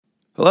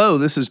Hello,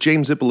 this is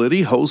James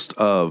Ippoliti, host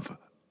of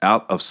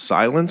Out of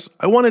Silence.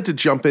 I wanted to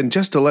jump in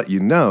just to let you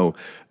know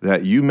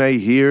that you may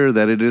hear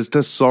that it is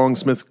the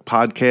Songsmith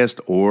podcast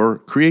or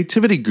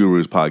Creativity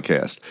Gurus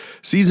podcast.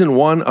 Season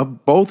 1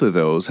 of both of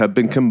those have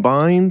been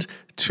combined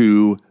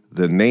to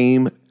the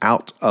name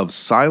Out of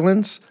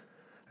Silence,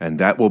 and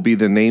that will be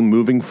the name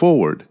moving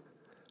forward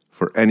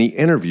for any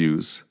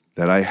interviews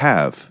that I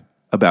have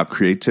about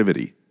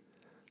creativity.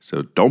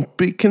 So don't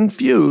be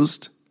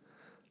confused.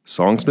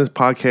 Songsmith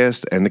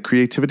Podcast and the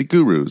Creativity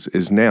Gurus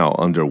is now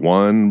under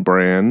one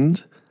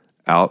brand,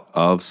 Out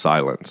of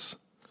Silence.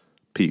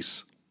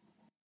 Peace.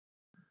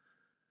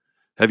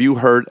 Have you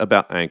heard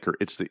about Anchor?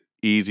 It's the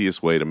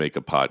easiest way to make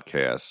a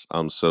podcast.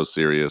 I'm so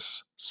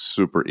serious.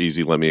 Super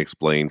easy. Let me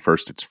explain.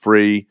 First, it's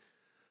free.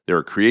 There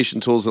are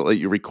creation tools that let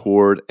you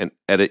record and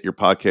edit your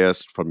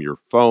podcast from your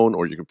phone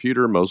or your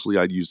computer. Mostly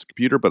I'd use the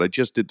computer, but I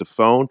just did the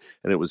phone,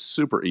 and it was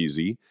super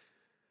easy.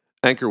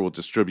 Anchor will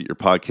distribute your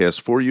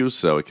podcast for you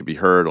so it can be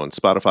heard on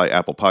Spotify,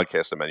 Apple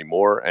Podcasts, and many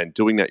more. And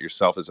doing that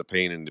yourself is a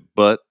pain in the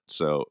butt,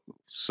 so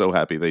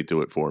happy they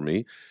do it for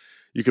me.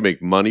 You can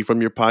make money from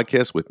your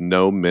podcast with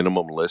no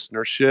minimum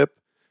listenership.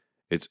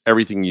 It's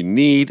everything you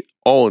need,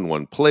 all in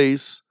one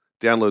place.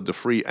 Download the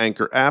free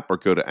Anchor app or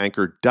go to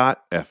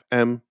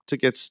anchor.fm to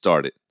get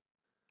started.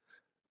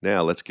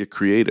 Now, let's get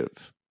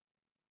creative.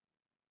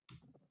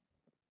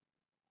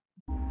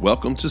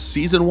 Welcome to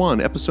Season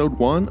 1, Episode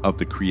 1 of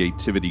The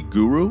Creativity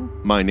Guru.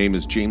 My name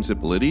is James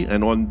Ippoliti,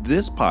 and on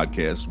this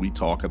podcast, we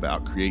talk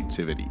about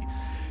creativity.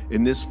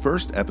 In this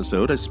first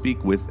episode, I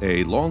speak with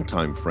a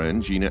longtime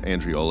friend, Gina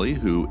Andreoli,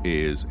 who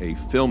is a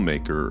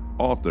filmmaker,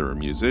 author,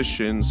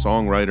 musician,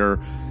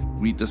 songwriter.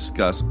 We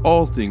discuss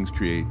all things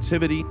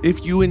creativity.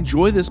 If you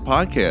enjoy this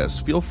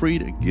podcast, feel free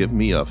to give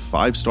me a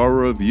 5-star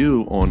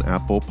review on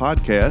Apple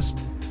Podcasts.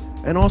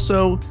 And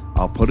also,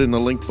 I'll put in a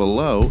link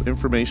below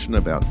information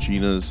about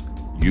Gina's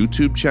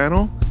YouTube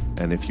channel,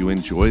 and if you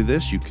enjoy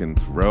this, you can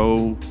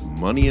throw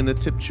money in the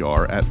tip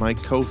jar at my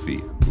Ko-fi,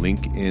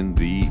 link in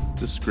the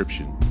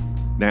description.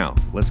 Now,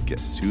 let's get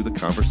to the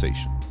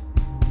conversation.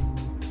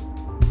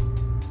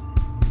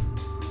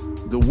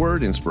 The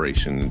word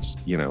inspiration is,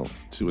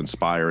 to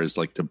inspire is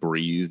like to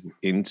breathe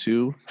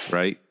into,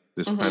 right?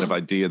 This kind of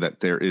idea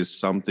that there is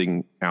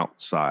something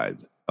outside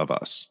of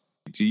us.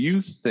 Do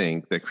you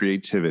think that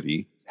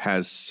creativity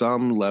has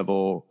some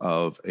level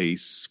of a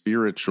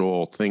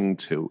spiritual thing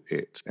to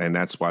it? And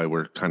that's why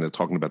we're kind of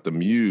talking about the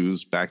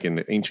muse. Back in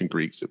the ancient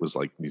Greeks, it was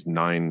like these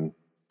 9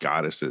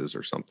 goddesses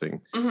or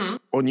something.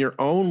 On your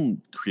own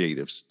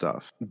creative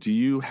stuff, do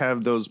you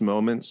have those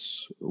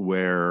moments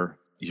where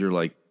you're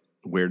like,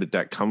 where did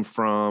that come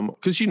from?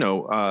 Because,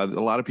 a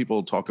lot of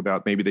people talk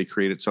about maybe they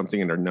created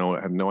something and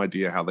have no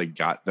idea how they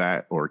got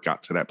that or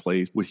got to that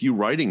place. With you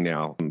writing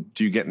now,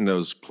 do you get in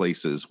those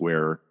places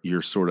where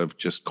you're sort of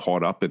just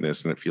caught up in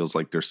this and it feels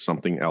like there's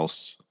something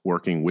else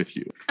working with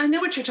you? I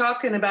know what you're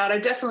talking about. I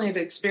definitely have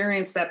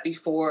experienced that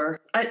before.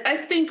 I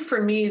think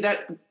for me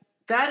that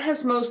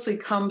has mostly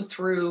come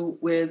through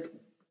with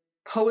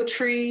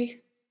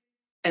poetry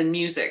and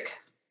music.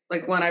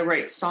 Like when I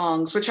write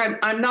songs, which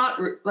I'm not,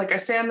 like I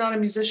say, I'm not a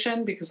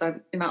musician because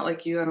I'm not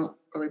like you. I don't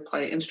really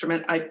play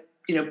instrument. I,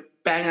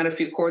 bang out a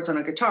few chords on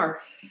a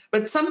guitar,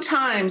 but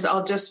sometimes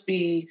I'll just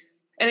be,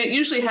 and it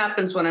usually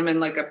happens when I'm in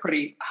like a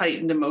pretty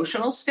heightened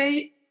emotional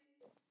state,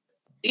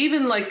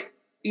 even like,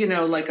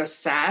 like a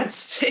sad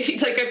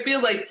state. Like I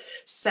feel like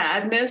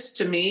sadness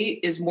to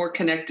me is more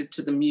connected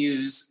to the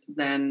muse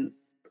than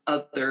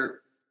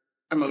other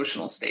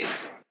emotional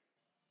states.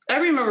 I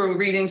remember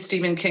reading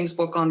Stephen King's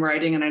book on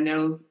writing,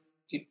 and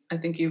I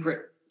think you've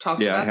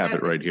talked about it. Yeah, I have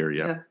it right here.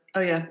 Yeah. Oh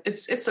yeah.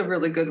 It's a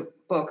really good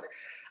book.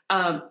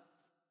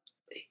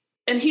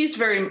 And he's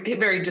very,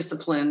 very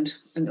disciplined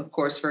and of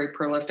course, very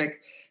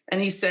prolific.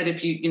 And he said,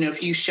 if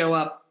you show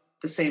up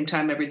the same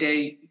time every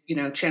day,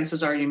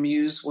 chances are your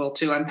muse will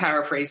too. I'm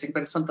paraphrasing,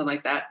 but it's something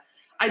like that.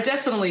 I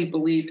definitely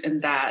believe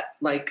in that.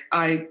 Like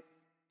I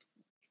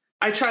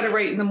try to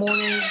write in the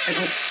morning.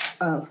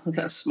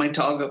 That's my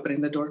dog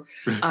opening the door.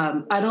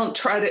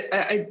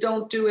 I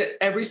don't do it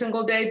every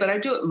single day, but I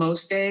do it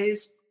most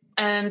days.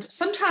 And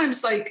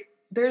sometimes like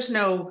there's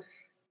no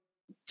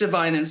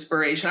divine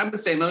inspiration. I would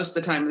say most of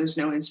the time there's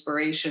no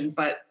inspiration,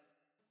 but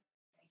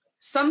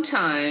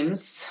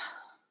sometimes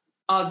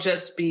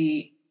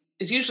it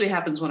usually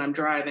happens when I'm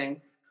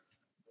driving.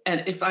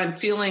 And if I'm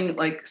feeling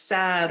like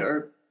sad,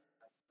 or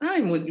I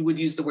would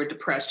use the word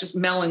depressed, just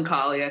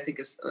melancholy, I think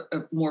is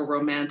a more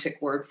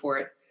romantic word for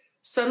it.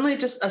 Suddenly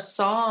just a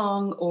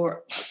song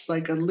or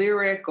like a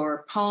lyric or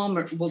a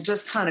poem will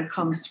just kind of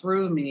come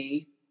through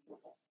me.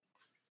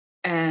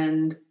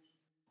 And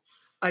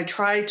I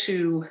try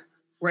to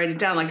write it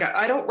down. Like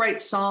I don't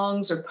write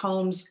songs or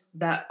poems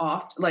that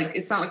often, like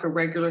it's not like a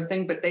regular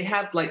thing, but they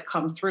have like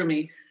come through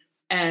me.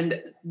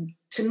 And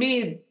to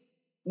me,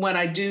 when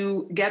I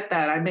do get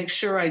that, I make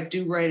sure I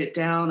do write it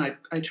down.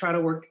 I try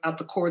to work out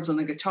the chords on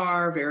the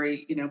guitar,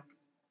 very,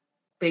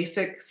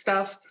 basic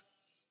stuff.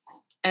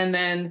 And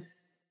then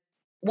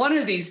one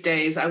of these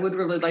days, I would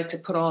really like to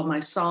put all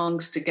my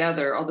songs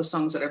together, all the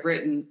songs that I've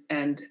written,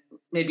 and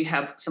maybe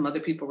have some other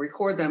people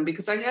record them,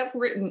 because I have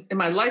written in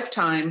my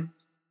lifetime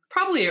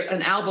probably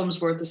an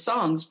album's worth of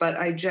songs, but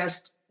I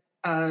just,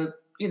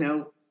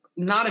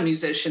 not a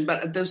musician,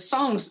 but those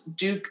songs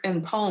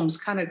and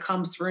poems kind of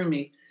come through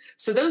me.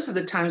 So those are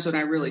the times when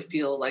I really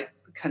feel like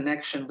the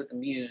connection with the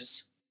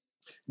muse.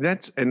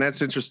 That's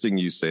interesting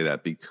you say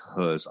that,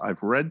 because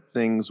I've read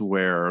things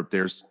where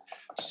there's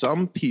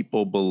some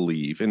people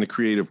believe in the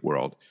creative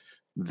world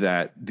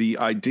that the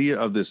idea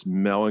of this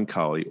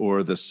melancholy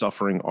or the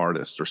suffering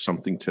artist or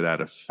something to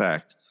that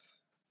effect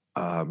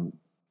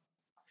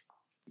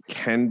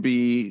can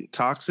be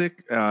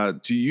toxic.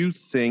 Do you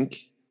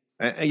think,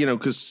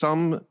 because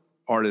some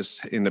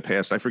artists in the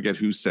past, I forget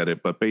who said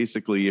it, but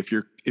basically if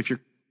you're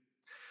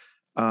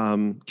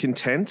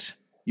content,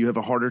 you have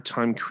a harder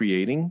time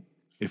creating.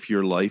 If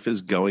your life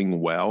is going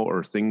well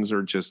or things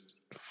are just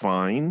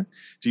fine.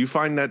 Do you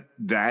find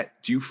do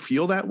you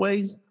feel that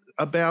way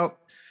about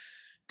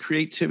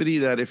creativity,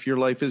 that if your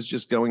life is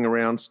just going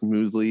around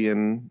smoothly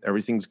and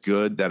everything's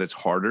good, that it's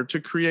harder to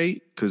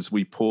create because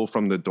we pull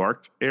from the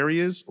dark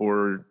areas?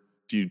 Or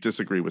do you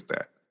disagree with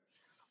that?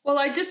 Well,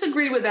 I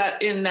disagree with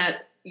that in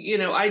that,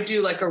 I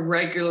do like a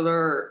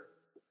regular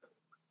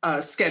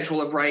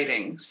schedule of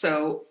writing.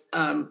 So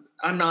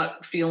I'm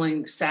not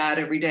feeling sad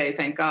every day,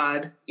 thank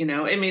God.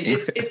 I mean,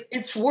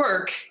 it's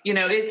work,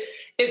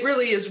 it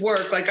really is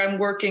work. Like I'm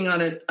working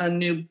on a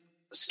new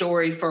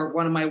story for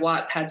one of my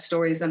Wattpad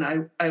stories,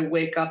 and I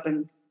wake up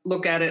and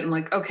look at it and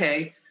like,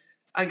 okay,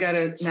 I got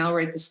to now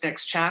write this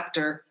next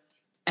chapter.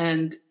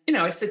 And,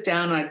 I sit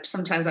down and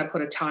sometimes I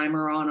put a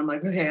timer on. I'm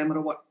like, okay, I'm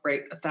going to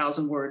write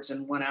 1,000 words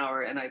in 1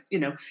 hour. And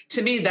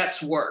to me,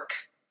 that's work,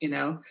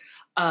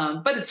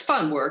 but it's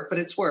fun work, but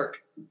it's work.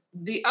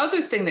 The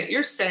other thing that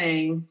you're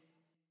saying,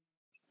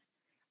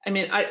 I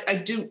mean, I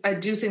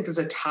do think there's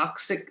a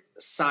toxic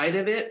side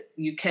of it.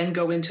 You can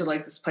go into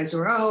like this place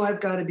where,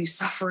 I've got to be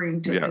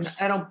suffering to, yes.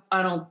 And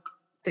I don't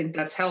think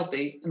that's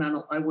healthy, and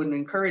I wouldn't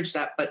encourage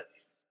that. But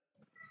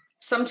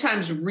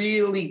sometimes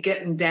really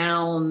getting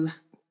down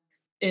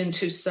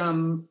into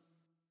some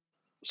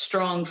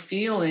strong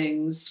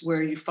feelings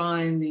where you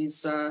find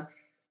these,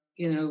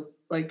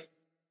 like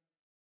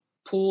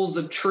pools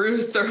of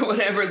truth or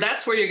whatever,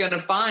 that's where you're going to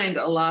find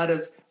a lot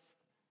of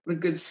the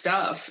good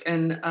stuff.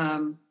 And,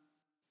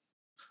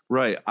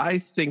 right. I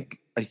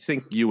think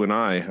you and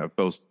I have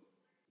both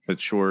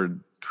matured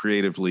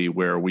creatively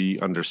where we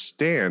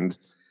understand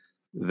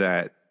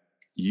that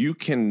you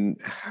can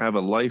have a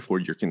life where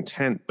you're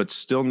content, but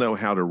still know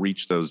how to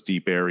reach those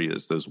deep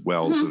areas, those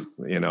wells of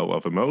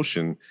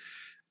emotion,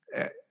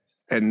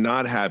 and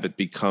not have it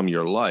become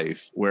your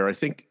life. Where I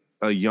think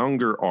a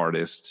younger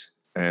artist,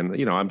 and,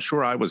 I'm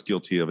sure I was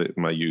guilty of it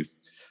in my youth,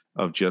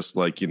 of just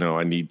like,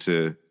 I'm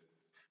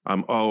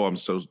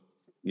so,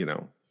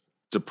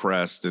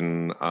 depressed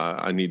and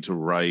I need to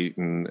write.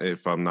 And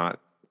if I'm not,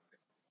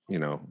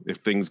 if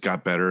things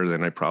got better,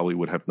 then I probably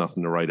would have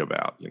nothing to write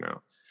about,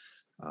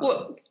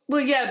 Well,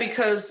 yeah,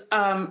 because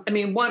one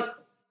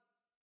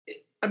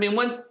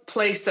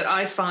place that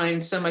I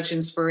find so much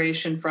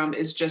inspiration from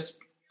is just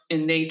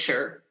in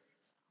nature,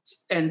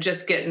 and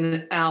just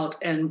getting out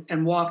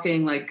and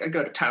walking. Like I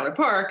go to Tyler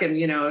Park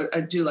and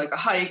I do like a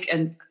hike,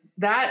 and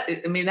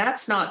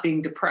that's not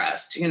being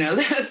depressed.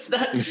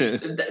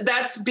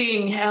 That's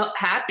being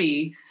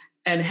happy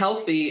and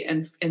healthy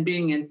and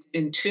being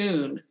in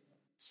tune.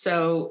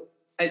 So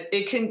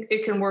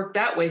it can work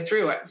that way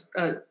through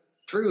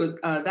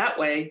that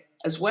way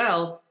as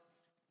well.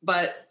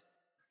 But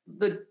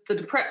the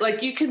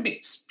like you can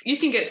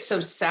get so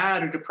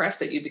sad or depressed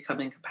that you become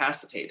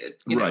incapacitated,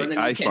 right. And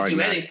then you can't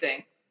do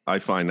anything. I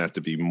find that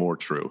to be more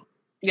true.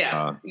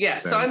 Yeah.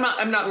 So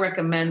I'm not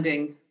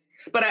recommending,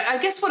 but I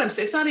guess what I'm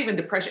saying, it's not even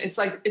depression. It's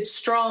like, it's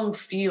strong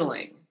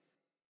feeling,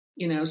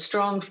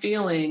 strong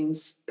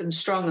feelings and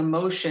strong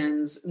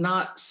emotions,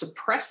 not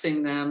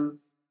suppressing them.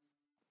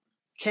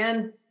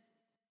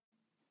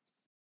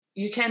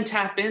 You can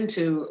tap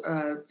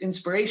into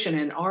inspiration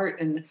and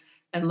art and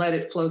let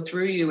it flow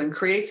through you and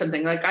create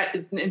something. Like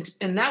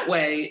in that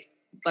way,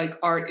 like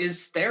art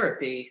is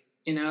therapy,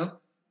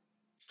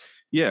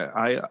 Yeah,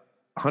 I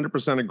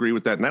 100% agree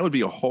with that. And that would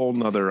be a whole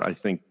nother, I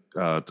think,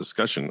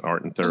 discussion,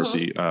 art and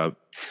therapy.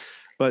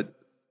 But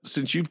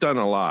since you've done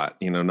a lot,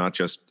 not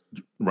just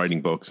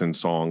writing books and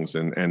songs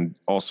and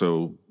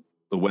also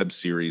the web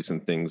series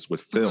and things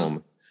with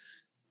film,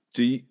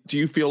 do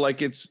you feel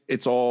like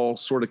it's all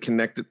sort of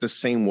connected the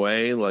same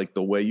way, like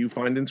the way you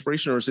find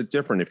inspiration, or is it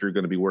different if you're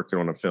going to be working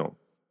on a film?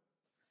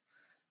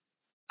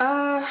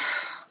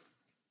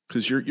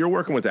 Because you're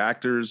working with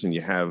actors and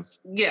you have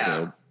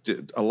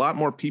a lot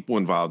more people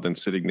involved than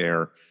sitting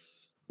there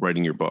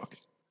writing your book.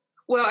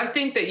 Well, I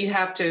think that you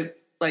have to,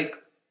 like,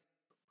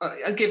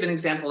 I'll give an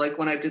example, like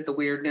when I did The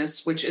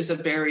Weirdness, which is a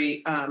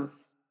very, and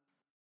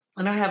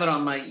I have it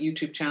on my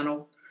YouTube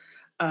channel.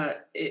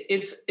 That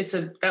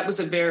was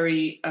a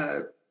very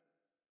kind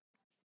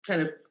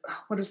of,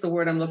 what is the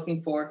word I'm looking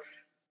for?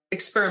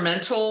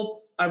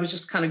 Experimental. I was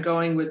just kind of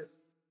going with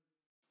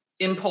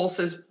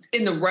impulses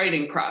in the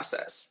writing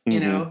process,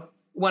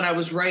 when I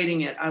was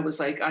writing it, I was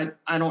like,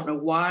 I don't know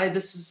why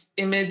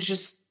image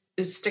is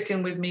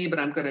sticking with me, but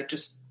I'm going to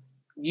just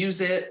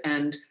use it.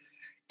 And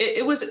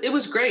it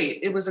was great.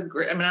 It was I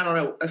mean, I don't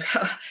know,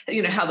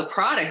 how the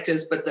product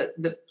is, but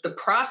the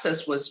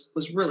process was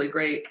really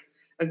great,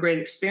 a great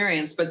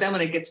experience. But then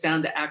when it gets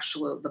down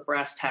to the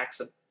brass tacks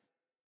of,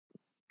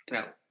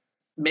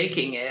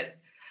 making it,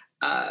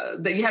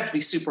 that you have to be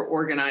super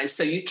organized.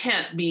 So you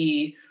can't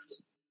be,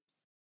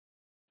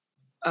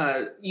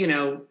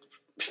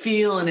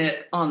 feeling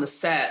it on the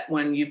set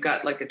when you've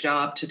got like a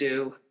job to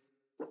do.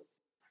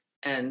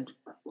 And,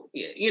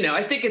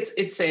 I think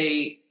it's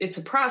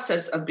a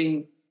process of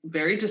being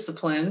very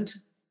disciplined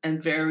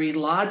and very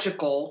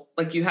logical.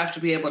 Like you have to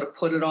be able to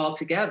put it all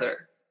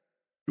together.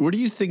 Where do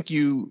you think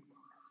you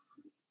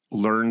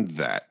learned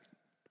that?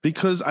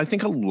 Because I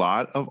think a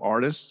lot of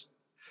artists,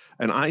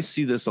 and I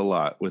see this a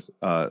lot with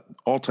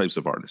all types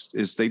of artists,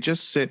 is they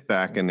just sit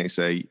back and they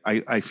say,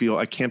 I feel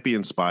I can't be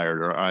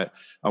inspired, or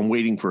I'm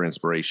waiting for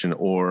inspiration,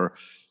 or,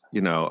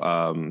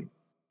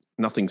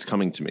 nothing's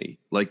coming to me.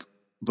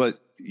 But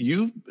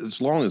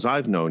as long as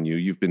I've known you,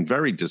 you've been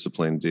very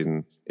disciplined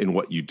in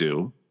what you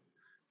do.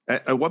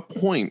 At what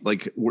point,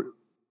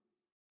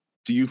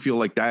 do you feel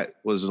like that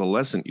was a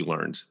lesson you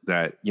learned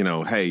that,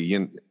 hey,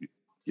 and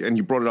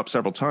you brought it up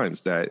several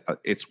times, that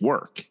it's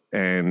work,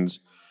 and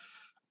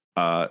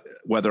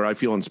whether I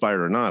feel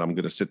inspired or not, I'm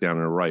going to sit down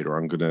and write, or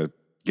I'm going to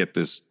get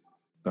this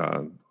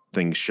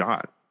thing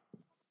shot.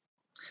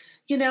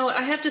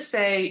 I have to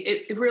say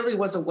it really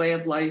was a way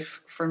of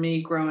life for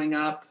me growing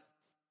up.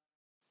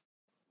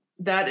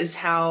 That is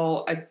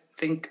how I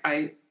think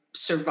I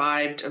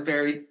survived a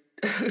very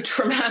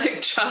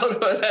traumatic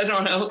childhood. I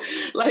don't know.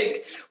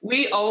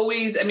 We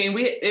always,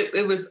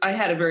 I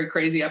had a very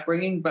crazy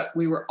upbringing, but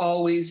we were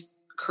always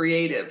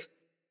creative.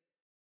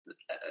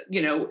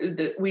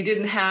 We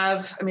didn't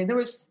have,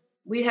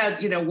 we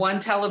had, one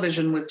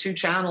television with 2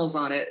 channels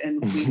on it,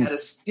 and we had a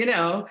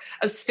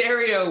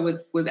stereo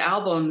with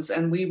albums,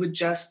 and we would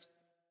just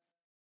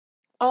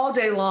all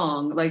day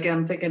long,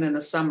 I'm thinking in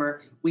the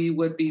summer, we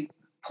would be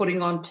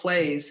putting on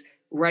plays,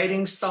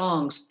 writing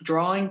songs,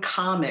 drawing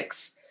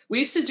comics. We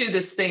used to do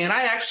this thing, and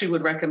I actually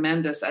would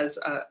recommend this as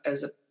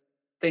a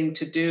thing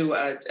to do,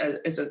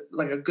 as a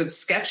good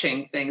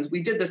sketching thing.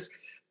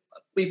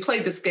 We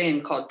played this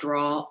game called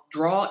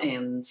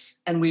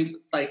draw-ins, and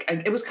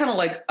it was kind of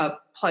like a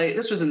play.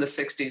 This was in the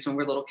 60s when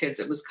we were little kids.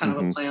 It was kind of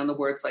a play on the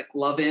words, like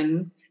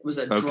love-in. It was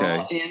a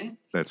draw-in.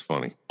 That's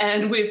funny.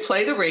 And we'd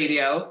play the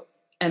radio,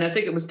 and I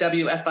think it was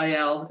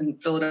WFIL in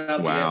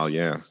Philadelphia. Wow,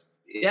 yeah.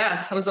 Yeah,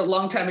 that was a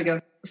long time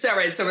ago. So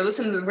we're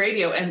listening to the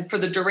radio, and for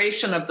the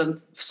duration of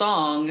the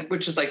song,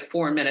 which is like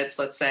 4 minutes,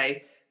 let's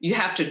say, you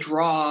have to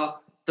draw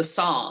the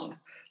song.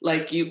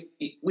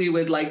 We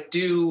would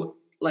do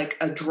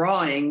a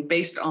drawing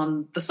based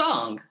on the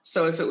song.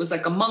 So if it was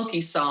like a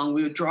monkey song,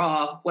 we would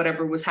draw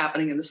whatever was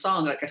happening in the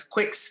song, like a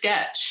quick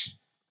sketch.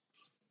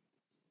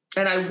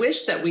 And I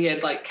wish that we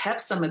had kept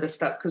some of this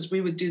stuff, because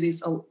we would do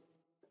these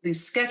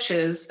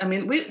sketches.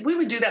 We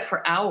would do that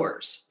for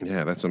hours.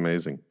 Yeah, that's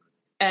amazing.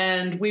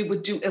 And we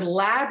would do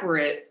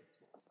elaborate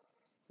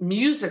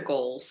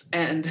musicals.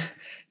 And,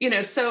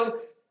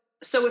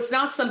 so it's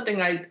not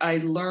something I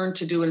learned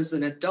to do as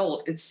an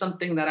adult. It's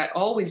something that I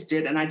always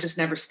did, and I just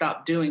never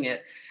stopped doing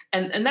it.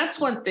 And that's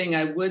one thing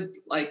I would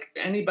like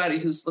anybody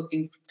who's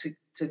looking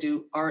to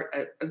do art.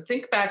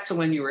 Think back to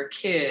when you were a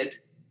kid,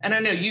 and I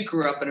know you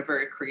grew up in a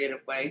very creative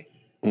way.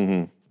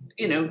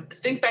 Mm-hmm.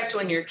 Think back to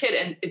when you're a kid,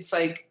 and it's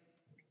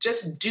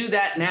just do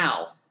that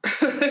now.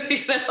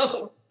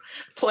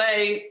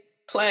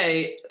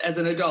 Play as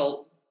an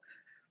adult.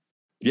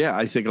 Yeah,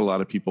 I think a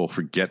lot of people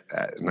forget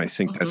that, and I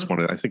think that's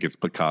I think it's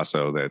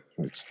Picasso, that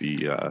it's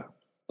the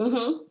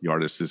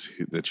artist is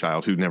the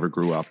child who never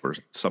grew up, or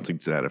something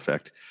to that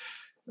effect.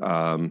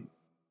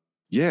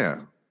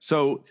 Yeah.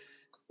 So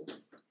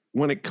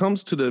when it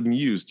comes to the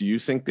muse, do you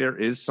think there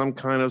is some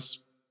kind of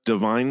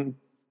divine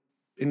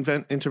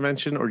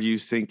intervention, or do you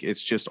think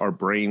it's just our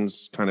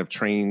brains kind of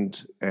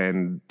trained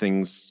and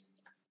things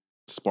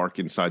spark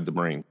inside the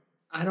brain?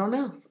 I don't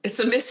know. It's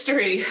a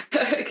mystery.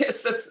 I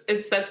guess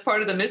that's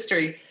part of the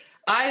mystery.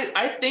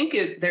 I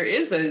think there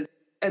is a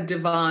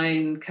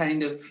divine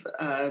kind of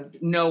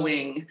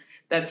knowing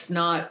it's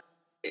not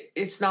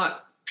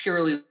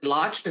purely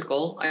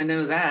logical. I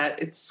know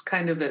that. It's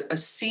kind of a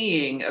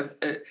seeing,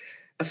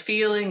 a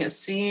feeling, a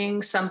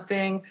seeing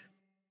something,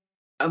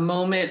 a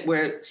moment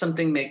where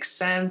something makes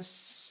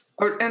sense,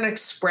 or an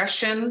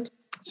expression.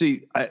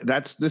 See,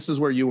 this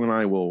is where you and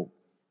I will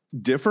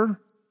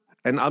differ.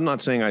 And I'm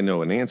not saying I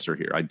know an answer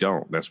here. I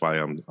don't. That's why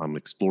I'm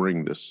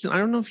exploring this. I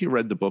don't know if you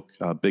read the book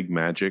Big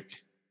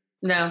Magic.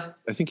 No.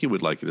 I think you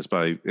would like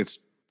it.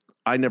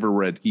 I never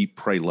read Eat,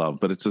 Pray, Love,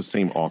 but it's the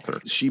same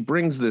author. She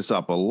brings this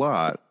up a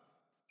lot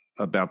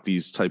about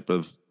these type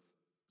of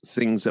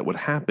things that would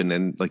happen.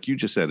 And like you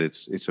just said,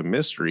 it's a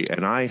mystery.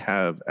 And I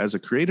have, as a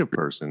creative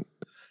person,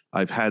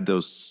 I've had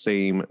those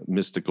same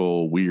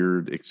mystical,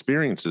 weird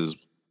experiences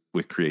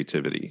with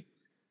creativity.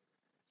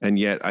 And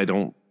yet I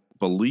don't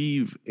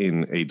believe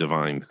in a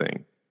divine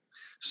thing.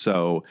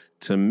 So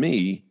to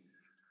me,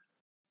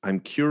 I'm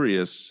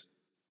curious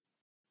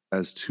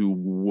as to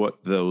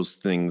what those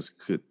things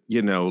could,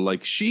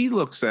 like she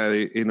looks at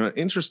it in an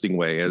interesting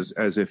way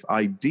as if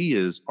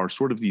ideas are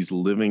sort of these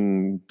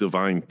living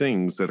divine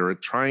things that are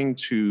trying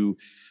to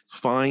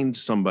find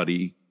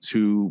somebody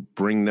to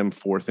bring them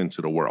forth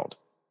into the world.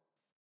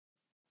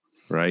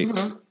 Right.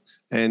 Mm-hmm.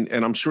 And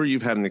I'm sure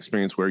you've had an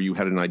experience where you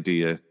had an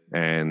idea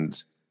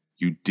and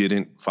you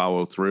didn't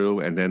follow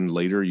through. And then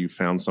later you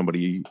found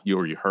somebody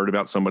or you heard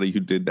about somebody who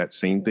did that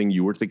same thing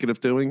you were thinking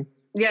of doing.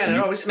 Yeah, and it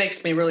always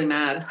makes me really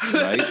mad.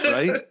 Right.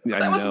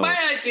 That was my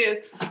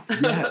idea.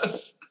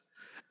 Yes.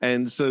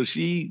 And so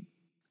she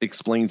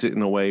explains it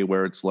in a way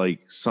where it's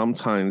like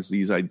sometimes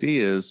these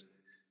ideas,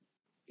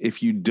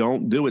 if you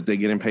don't do it, they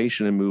get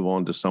impatient and move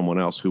on to someone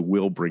else who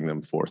will bring them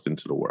forth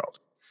into the world.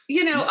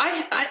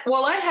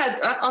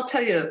 I'll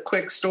tell you a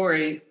quick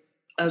story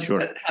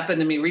that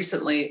happened to me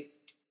recently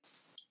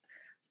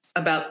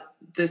about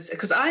this,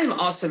 because I am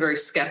also very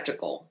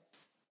skeptical.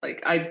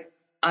 Like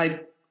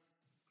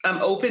I'm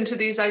open to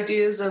these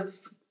ideas of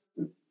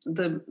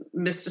the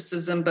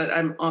mysticism, but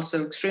I'm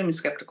also extremely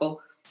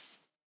skeptical.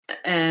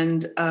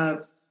 And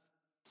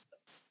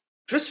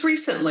just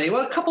recently,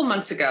 a couple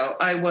months ago,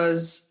 I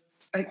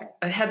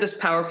had this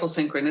powerful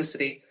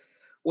synchronicity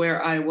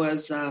where I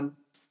was, I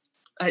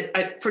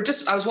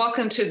was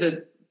walking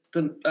to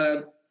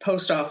the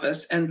post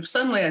office, and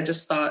suddenly I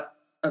just thought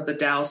of the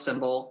Tao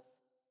symbol.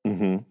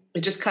 Mm-hmm.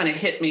 It just kind of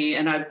hit me,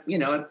 and I've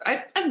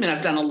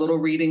done a little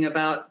reading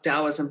about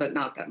Taoism, but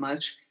not that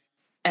much.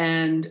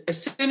 And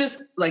as soon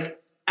as, like,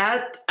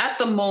 at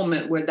the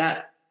moment where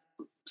that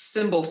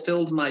symbol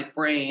filled my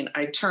brain,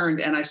 I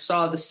turned and I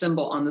saw the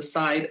symbol on the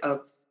side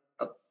of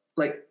a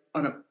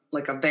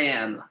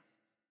van,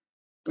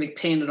 like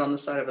painted on the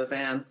side of a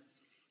van,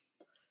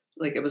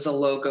 like it was a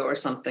logo or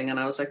something. And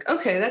I was like,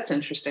 okay, that's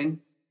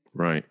interesting.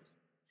 Right.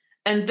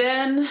 And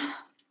then,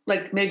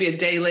 like, maybe a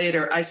day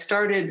later, I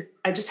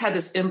just had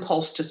this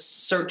impulse to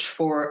search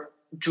for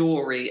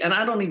jewelry, and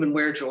I don't even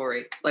wear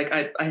jewelry. Like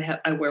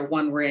I wear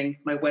one ring,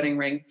 my wedding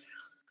ring.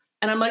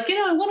 And I'm like,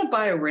 I want to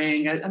buy a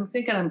ring. I'm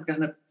thinking I'm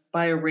going to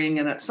buy a ring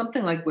and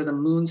something like with a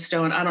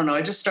moonstone. I don't know.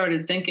 I just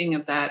started thinking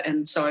of that.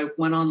 And so I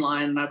went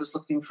online and I was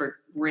looking for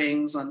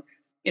rings on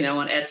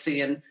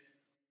Etsy, and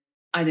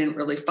I didn't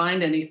really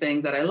find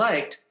anything that I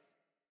liked.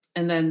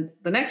 And then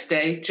the next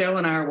day, Joe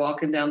and I are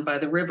walking down by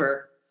the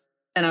river,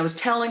 and I was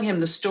telling him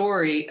the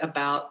story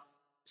about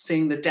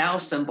seeing the Tao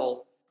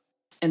symbol.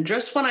 And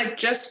just when I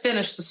just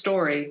finished the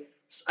story,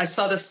 I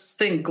saw this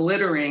thing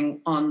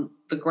glittering on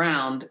the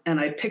ground, and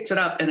I picked it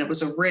up, and it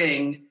was a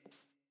ring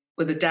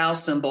with a Tao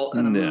symbol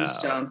and a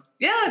moonstone.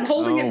 Yeah, I'm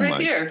holding it right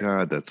here. Oh my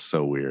God, that's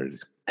so weird.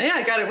 And yeah,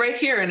 I got it right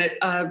here. And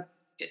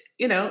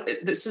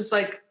this is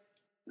like,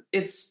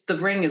 the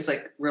ring is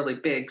like really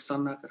big, so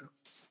I'm not going to.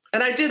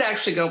 And I did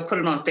actually go put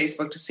it on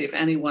Facebook to see if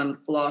anyone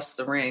lost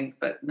the ring,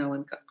 but no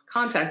one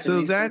contacted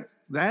me. So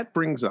that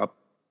brings up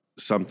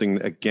something,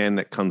 again,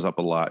 that comes up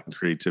a lot in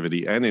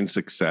creativity and in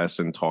success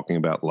and talking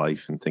about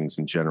life and things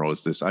in general,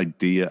 is this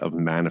idea of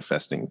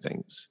manifesting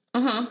things,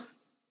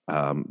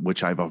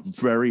 which I have a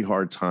very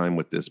hard time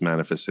with this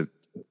manifested,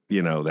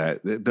 that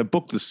the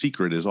book, The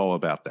Secret, is all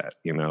about that,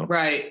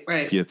 Right.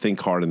 If you think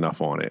hard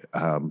enough on it.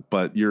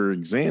 But your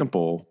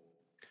example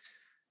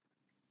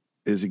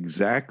is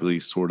exactly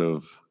sort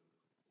of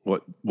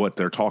what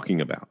they're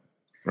talking about,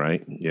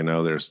 right?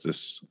 There's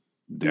this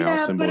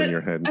Tao symbol in your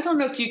head. I don't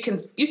know if you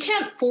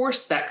can't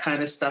force that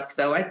kind of stuff,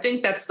 though. I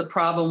think that's the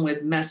problem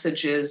with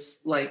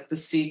messages like The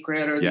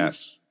Secret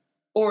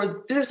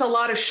or there's a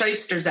lot of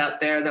shysters out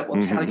there that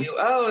will tell you,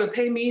 oh,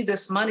 pay me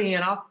this money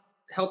and I'll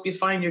help you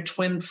find your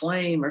twin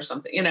flame or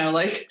something, and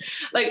I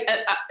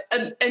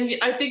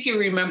think you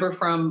remember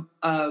from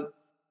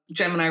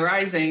Gemini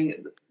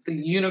Rising, the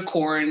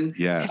unicorn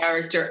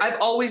character. I've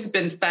always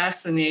been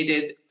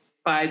fascinated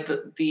by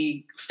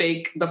the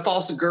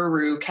false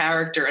guru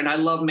character. And I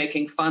love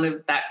making fun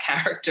of that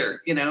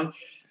character,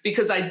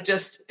 because I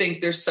just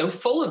think they're so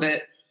full of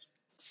it.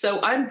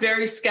 So I'm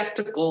very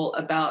skeptical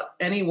about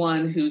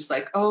anyone who's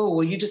like, oh,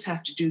 well, you just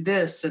have to do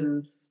this.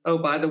 And, oh,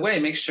 by the way,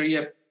 make sure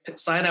you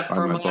sign up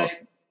for all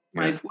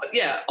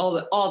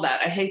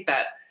that. I hate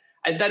that.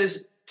 That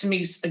is, to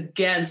me,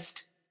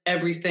 against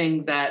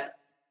everything that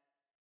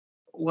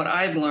what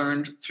I've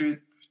learned through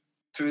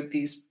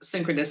these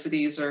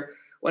synchronicities or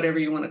whatever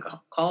you want to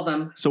call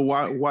them. So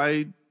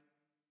why,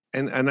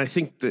 and I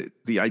think that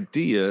the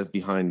idea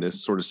behind this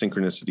sort of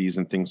synchronicities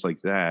and things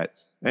like that,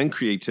 and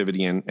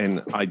creativity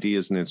and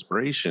ideas and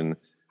inspiration,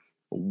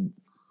 would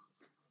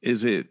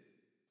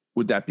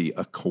that be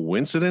a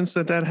coincidence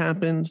that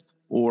happened,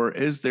 or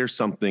is there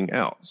something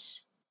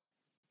else?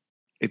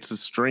 It's a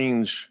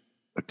strange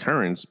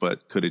occurrence,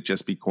 but could it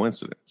just be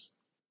coincidence?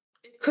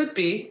 It could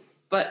be.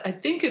 But I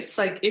think it's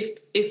like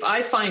if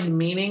I find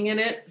meaning in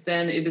it,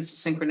 then it is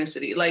a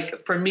synchronicity. Like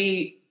for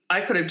me,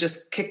 I could have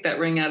just kicked that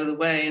ring out of the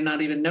way and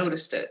not even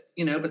noticed it,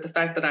 but the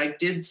fact that I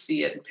did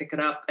see it and pick it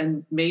up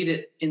and made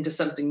it into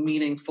something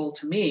meaningful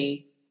to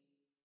me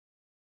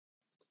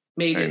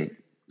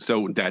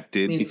So that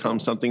did become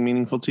something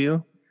meaningful to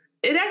you?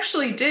 It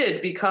actually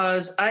did,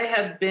 because I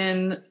have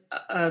been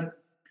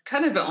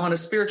kind of on a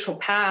spiritual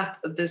path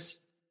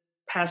this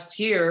past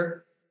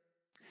year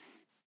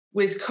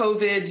with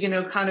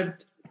COVID, kind of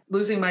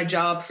losing my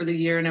job for the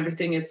year and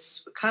everything.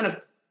 It's kind of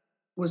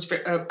was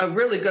a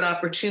really good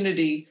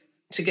opportunity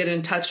to get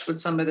in touch with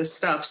some of this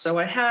stuff. So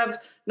I have,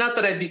 not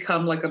that I've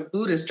become like a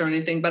Buddhist or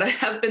anything, but I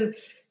have been,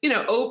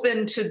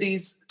 open to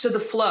the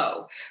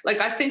flow. Like,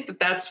 I think that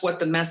that's what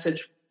the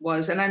message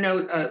was. And I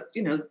know,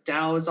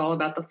 Tao is all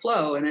about the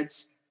flow, and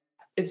it's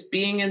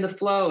being in the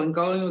flow and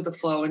going with the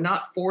flow and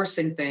not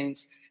forcing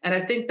things. And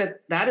I think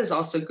that that is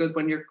also good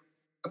when you're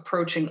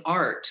approaching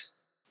art.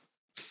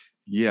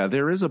 Yeah,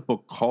 there is a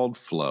book called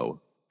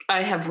Flow.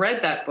 I have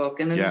read that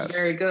book, and it is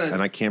very good.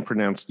 And I can't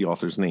pronounce the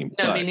author's name.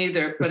 No, me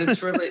neither. But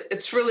it's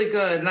really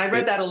good. And I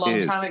read that a long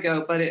time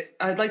ago, but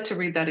I'd like to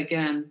read that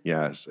again.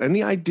 Yes. And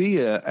the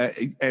idea,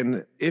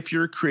 and if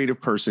you're a creative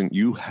person,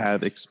 you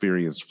have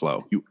experienced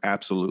flow. You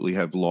absolutely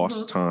have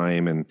lost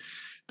time and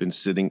been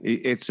sitting.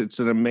 It's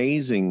an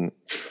amazing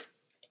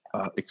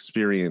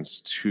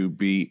experience to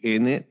be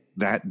in it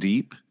that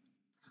deep.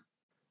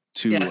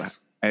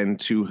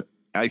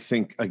 I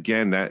think,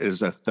 again, that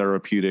is a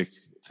therapeutic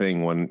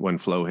thing when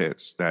flow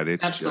hits, that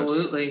it's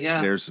absolutely,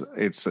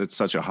 it's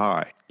such a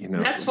high,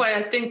 And that's why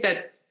I think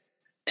that,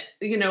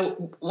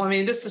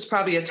 this is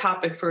probably a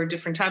topic for a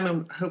different time,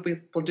 and I hope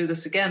we'll do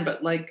this again,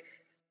 but like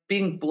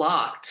being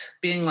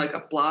like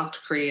a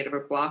blocked creative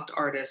or blocked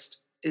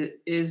artist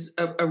is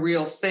a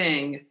real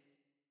thing,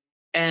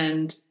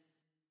 and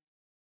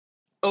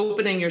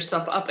opening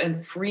yourself up and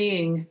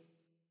freeing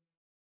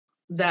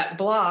that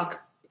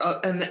block.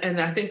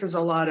 And I think there's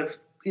a lot of,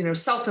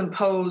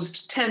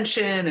 self-imposed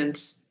tension and,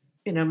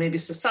 maybe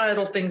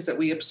societal things that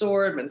we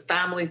absorb and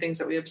family things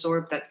that we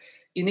absorb, that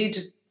you need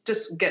to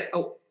just get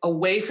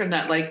away from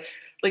that. Like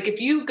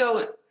if you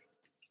go,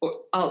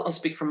 or I'll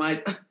speak from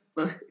my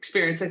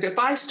experience. Like, if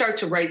I start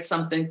to write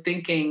something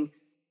thinking,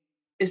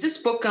 is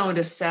this book going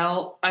to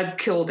sell? I've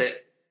killed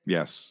it.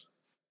 Yes.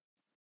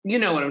 You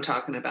know what I'm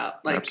talking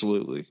about. Like,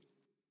 absolutely.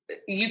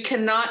 You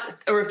cannot,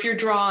 or if you're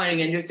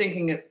drawing and you're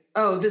thinking,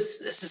 oh,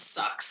 this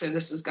sucks, or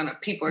this is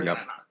people are gonna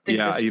not think.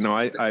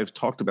 Yeah, I've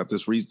talked about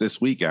this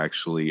week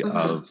actually,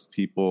 of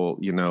people,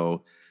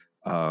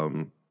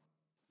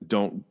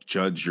 don't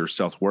judge your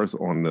self-worth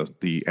on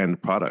the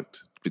end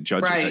product, but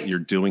judge that you're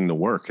doing the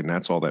work, and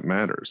that's all that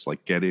matters.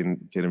 Like, get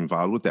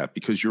involved with that,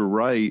 because you're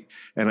right,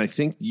 and I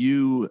think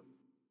you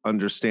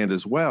understand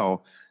as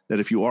well that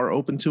if you are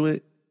open to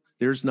it,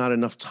 there's not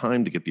enough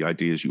time to get the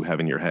ideas you have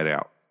in your head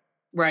out.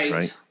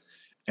 Right.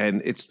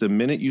 And it's the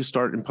minute you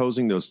start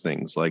imposing those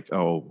things, like,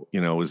 oh,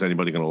 is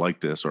anybody going to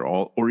like this,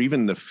 or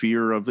even the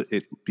fear of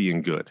it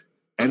being good,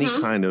 any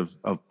kind of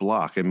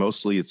block, and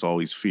mostly it's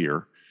always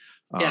fear.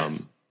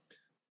 Yes.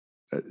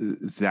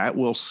 That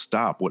will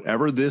stop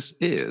whatever this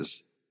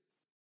is,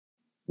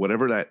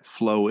 whatever that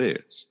flow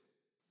is.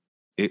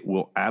 It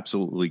will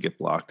absolutely get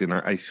blocked. And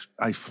I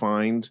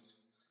find,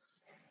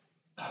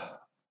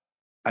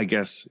 I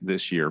guess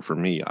this year for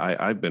me,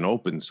 I've been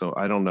open. So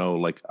I don't know,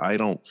 like, I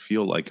don't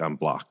feel like I'm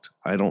blocked.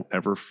 I don't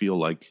ever feel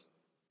like.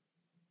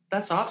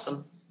 That's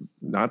awesome.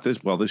 Not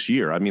this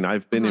year. I mean,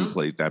 I've been in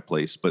that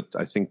place, but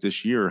I think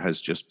this year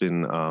has just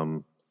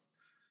been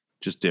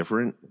just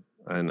different.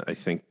 And I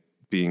think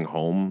being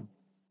home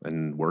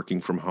and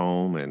working from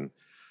home and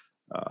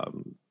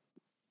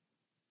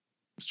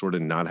sort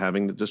of not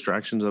having the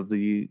distractions of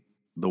the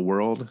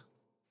world,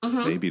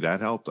 maybe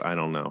that helped. I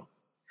don't know.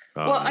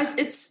 I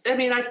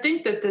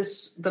think that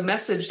the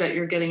message that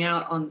you're getting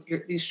out on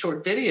these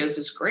short videos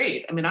is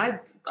great. I mean, I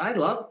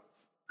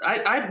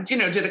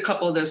did a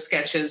couple of those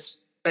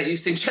sketches that you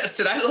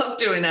suggested. I love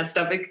doing that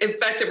stuff. In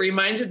fact, it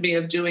reminded me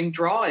of doing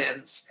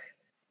draw-ins.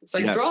 It's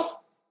like, draw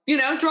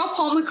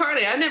Paul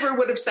McCartney. I never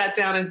would have sat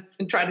down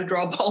and tried to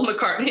draw Paul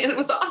McCartney, and it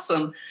was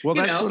awesome. Well,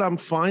 that's what I'm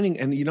finding.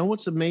 And you know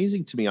what's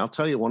amazing to me? I'll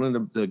tell you, one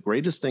of the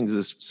greatest things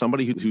is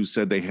somebody who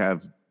said they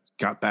have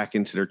got back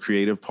into their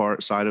creative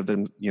side of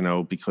them,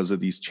 because of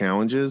these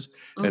challenges.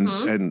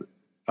 And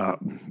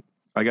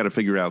I got to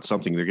figure out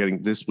something. They're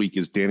getting, this week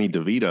is Danny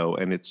DeVito,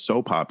 and it's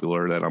so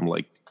popular that I'm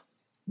like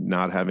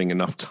not having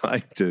enough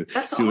time to do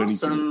awesome.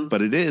 Anything.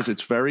 But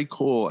it's very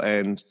cool.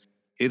 And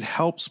it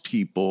helps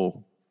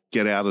people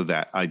get out of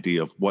that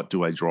idea of what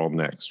do I draw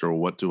next, or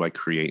what do I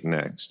create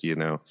next? It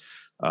brings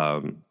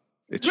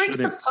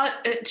the fun.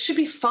 It should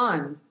be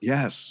fun.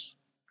 Yes.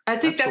 I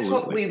think that's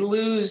what we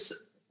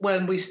lose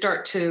when we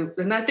start to,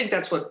 and I think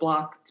that's what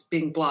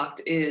being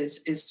blocked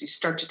is you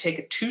start to take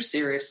it too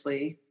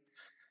seriously,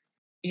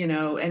 and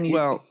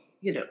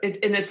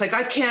and it's like,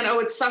 I can't,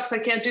 it sucks, I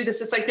can't do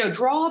this. It's like, no,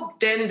 draw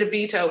Danny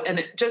DeVito. And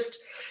it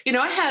just,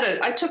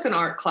 I took an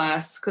art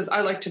class because I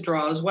like to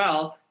draw as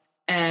well.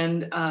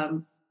 And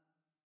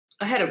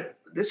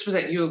this was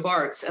at U of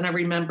Arts, and I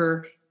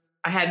remember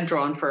I hadn't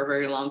drawn for a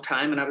very long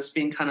time, and I was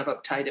being kind of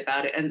uptight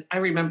about it. And I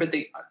remember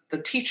the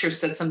teacher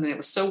said something that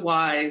was so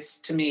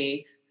wise to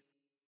me,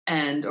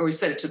 or he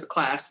said it to the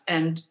class,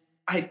 and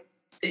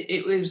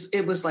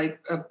it was like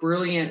a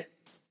brilliant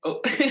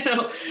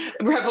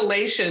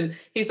revelation.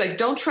 He's like,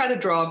 don't try to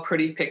draw a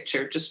pretty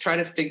picture. Just try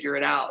to figure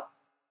it out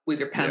with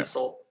your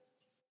pencil.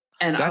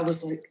 Yeah. And I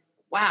was like,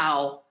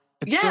 wow.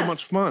 It's so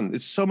much fun.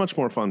 It's so much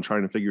more fun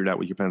trying to figure it out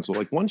with your pencil.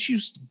 Like once you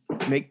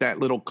make that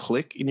little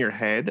click in your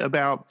head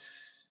about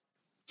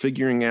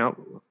figuring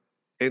out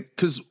it,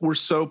 because we're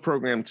so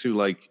programmed to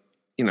like,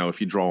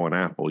 if you draw an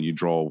apple, you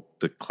draw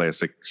the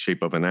classic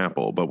shape of an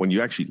apple. But when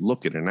you actually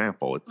look at an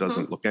apple, it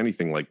doesn't look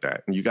anything like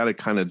that. And you got to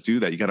kind of do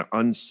that. You got to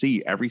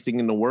unsee everything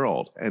in the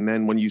world. And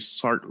then when you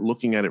start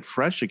looking at it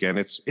fresh again,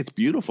 it's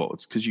beautiful.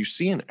 It's because you're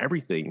seeing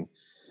everything.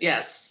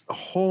 Yes. A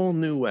whole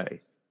new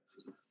way.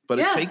 But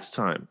it takes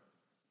time.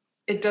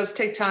 It does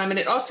take time. And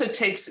it also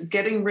takes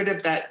getting rid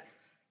of that,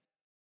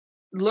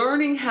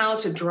 learning how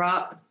to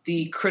drop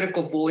the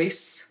critical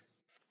voice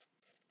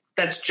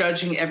that's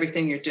judging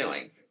everything you're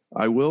doing.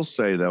 I will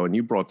say, though, and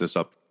you brought this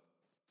up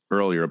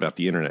earlier about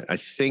the internet, I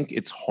think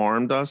it's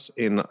harmed us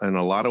in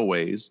a lot of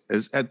ways.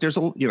 There's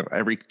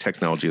every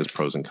technology has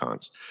pros and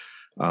cons.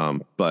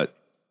 But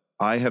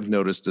I have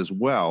noticed as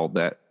well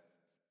that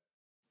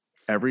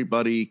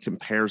everybody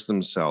compares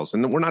themselves.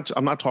 And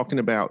I'm not talking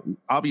about,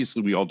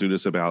 obviously we all do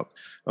this about,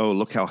 oh,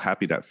 look how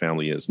happy that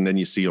family is. And then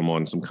you see them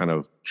on some kind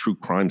of true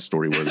crime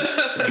story where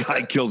the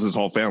guy kills his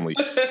whole family.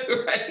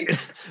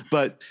 Right.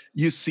 But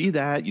you see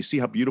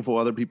how beautiful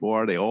other people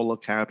are. They all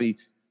look happy.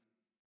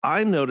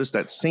 I noticed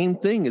that same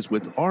thing is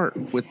with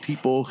art, with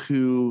people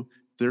who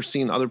they're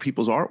seeing other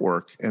people's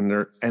artwork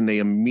and they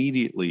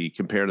immediately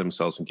compare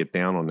themselves and get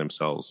down on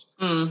themselves.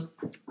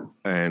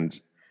 And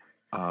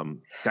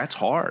that's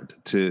hard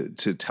to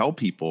tell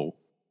people,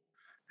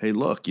 hey,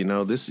 look,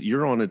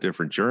 you're on a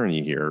different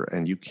journey here,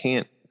 and you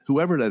can't,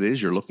 whoever that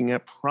is you're looking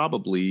at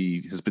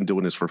probably has been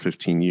doing this for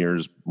 15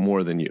 years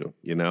more than you.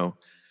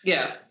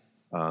 Yeah.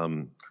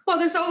 Well,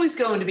 there's always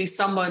going to be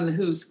someone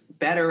who's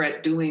better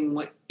at doing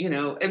what,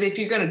 if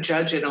you're going to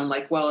judge it on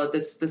like, well,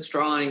 this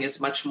drawing is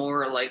much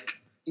more like,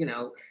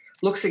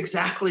 looks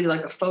exactly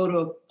like a photo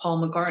of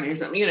Paul McCartney or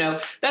something,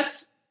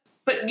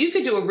 but you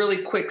could do a really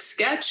quick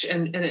sketch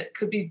and it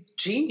could be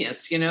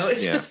genius,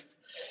 it's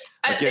just.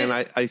 Again,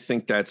 I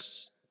think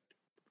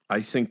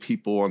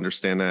people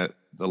understand that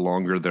the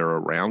longer they're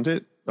around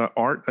it,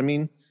 art, I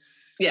mean.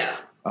 Yeah.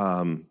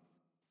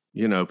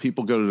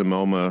 People go to the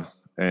MoMA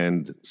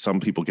and some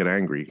people get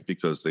angry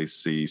because they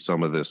see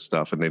some of this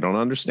stuff and they don't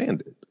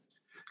understand it.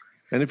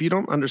 And if you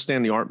don't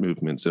understand the art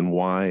movements and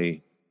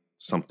why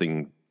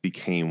something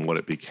became what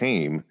it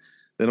became,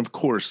 then of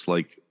course,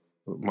 like,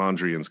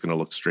 Mondrian's going to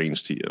look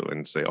strange to you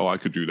and say, oh, I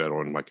could do that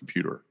on my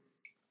computer.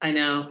 I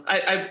know.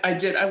 I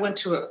did. I went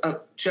to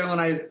Joe and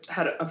I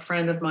had a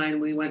friend of mine.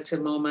 We went to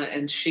MoMA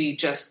and she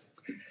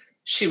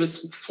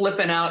was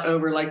flipping out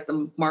over like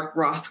the Mark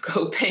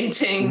Rothko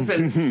paintings.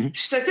 And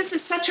she's like, this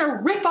is such a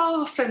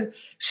ripoff. And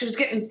she was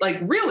getting like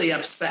really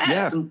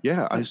upset.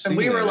 Yeah. I see. And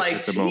we were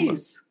like,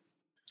 geez.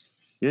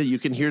 Yeah, you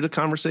can hear the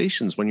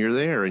conversations when you're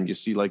there and you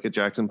see like a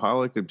Jackson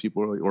Pollock and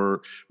people are like,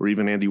 or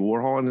even Andy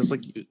Warhol. And it's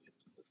like,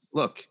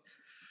 look,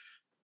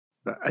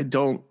 I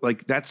don't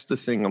like, that's the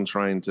thing I'm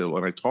trying to,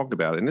 when I talk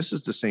about it, and this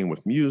is the same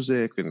with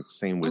music and it's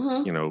the same with,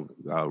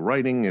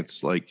 writing.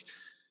 It's like,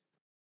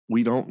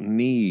 we don't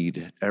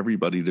need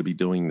everybody to be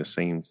doing the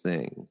same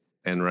thing.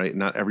 And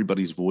not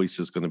everybody's voice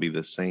is going to be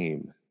the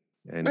same.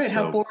 And right.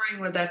 How boring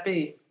would that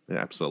be?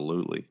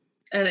 Absolutely.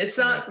 And it's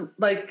not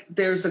like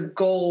there's a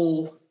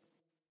goal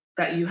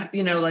that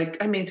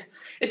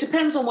it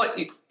depends on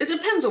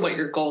what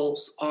your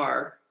goals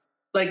are.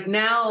 Like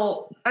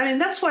now, I mean,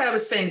 that's why I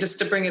was saying, just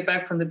to bring it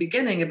back from the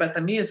beginning about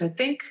the muse, I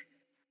think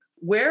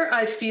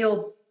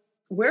the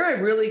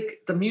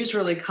muse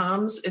really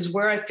comes is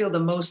where I feel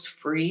the most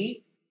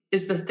free,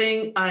 is the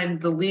thing I'm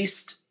the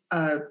least,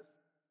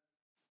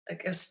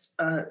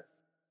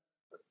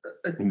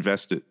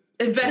 invested.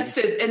 And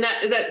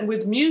that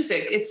with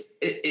music, it's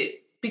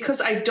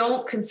because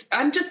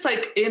I'm just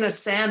like in a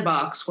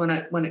sandbox when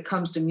it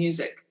comes to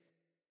music.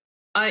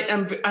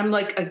 I'm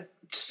like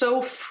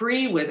so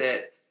free with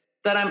it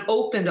that I'm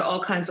open to all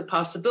kinds of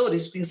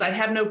possibilities because I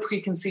have no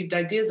preconceived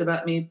ideas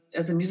about me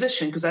as a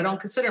musician because I don't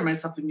consider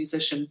myself a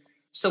musician.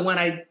 So when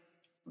I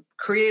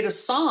create a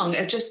song,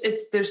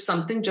 there's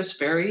something just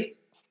very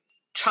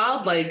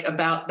childlike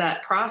about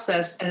that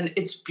process, and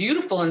it's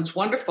beautiful and it's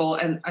wonderful.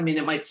 And I mean,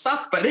 it might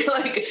suck, but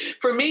like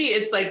for me,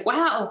 it's like,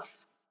 wow,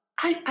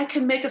 I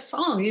can make a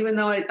song even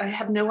though I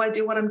have no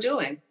idea what I'm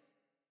doing.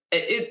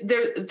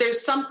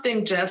 There's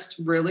something just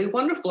really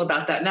wonderful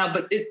about that now,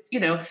 but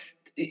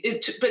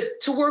but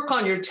to work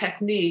on your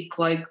technique,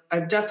 like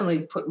I've definitely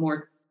put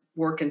more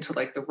work into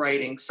like the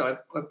writing. So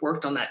I've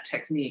worked on that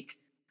technique.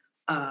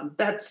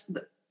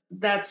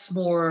 That's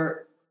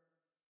more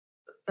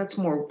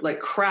like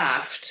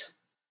craft,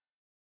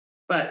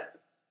 but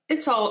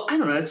it's all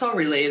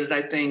related,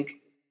 I think.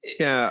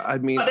 Yeah. I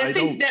mean, but I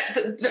think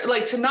that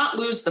like to not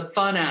lose the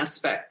fun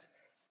aspect,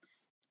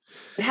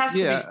 it has to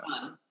be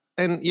fun.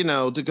 And,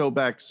 to go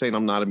back to saying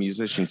I'm not a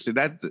musician. So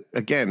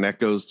that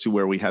goes to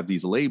where we have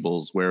these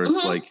labels where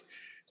it's like,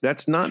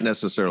 that's not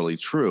necessarily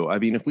true. I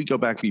mean, if we go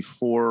back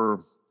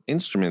before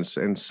instruments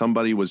and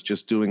somebody was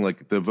just doing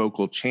like the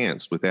vocal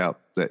chants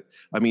without that.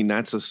 I mean,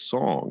 that's a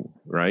song,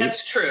 right?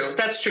 That's true.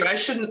 That's true. I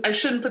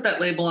shouldn't put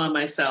that label on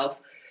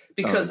myself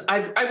because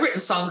I've written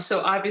songs.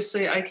 So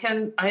obviously I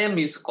am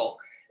musical.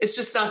 It's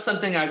just not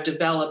something I've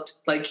developed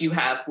like you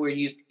have where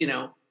you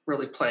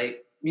really play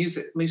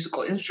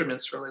musical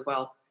instruments really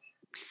well.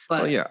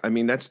 But yeah, I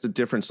mean, that's the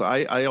difference.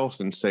 I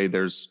often say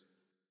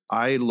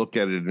I look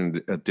at it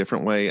in a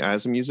different way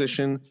as a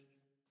musician.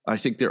 I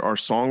think there are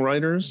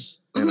songwriters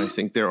and I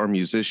think there are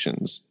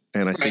musicians,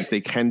 and I think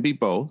they can be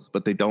both,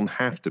 but they don't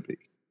have to be.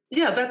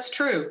 Yeah, that's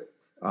true.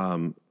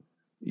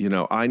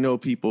 I know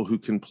people who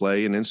can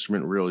play an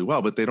instrument really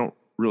well, but they don't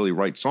really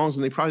write songs,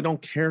 and they probably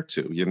don't care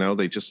to,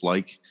 they just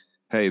like,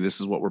 hey, this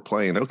is what we're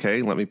playing.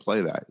 Okay, let me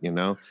play that,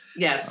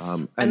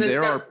 Yes. And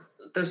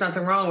there's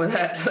nothing wrong with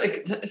that.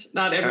 Like,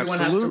 not everyone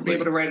has to be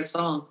able to write a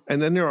song.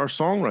 And then there are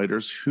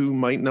songwriters who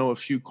might know a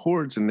few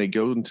chords, and they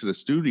go into the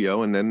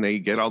studio and then they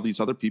get all these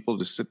other people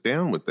to sit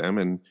down with them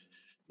and,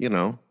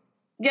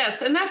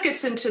 Yes. And that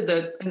gets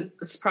into and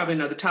it's probably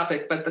another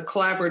topic, but the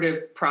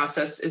collaborative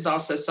process is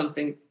also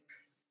something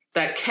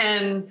that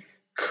can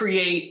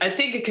create, I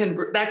think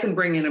that can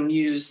bring in a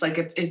muse. Like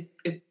if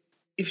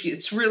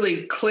it's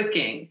really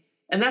clicking.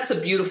 And that's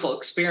a beautiful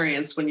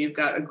experience when you've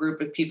got a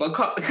group of people.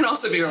 It can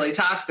also be really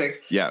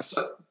toxic. Yes.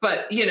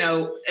 But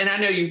and I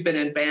know you've been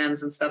in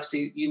bands and stuff, so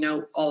you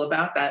know all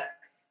about that.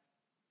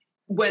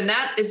 When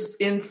that is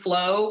in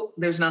flow,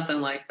 there's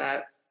nothing like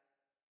that.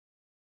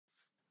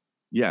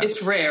 Yes.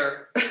 It's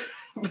rare.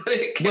 But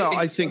it can be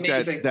I think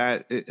amazing.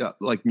 that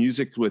like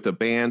music with a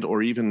band,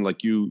 or even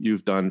like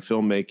you've done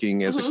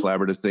filmmaking as a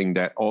collaborative thing,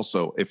 that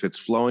also, if it's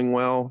flowing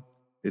well,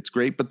 it's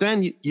great. But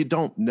then you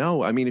don't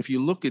know. I mean, if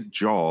you look at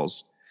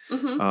Jaws,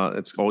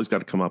 it's always got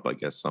to come up, I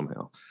guess,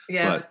 somehow.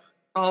 Yeah. But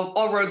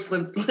all roads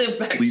lead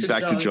back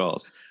to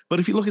Jaws. But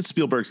if you look at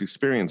Spielberg's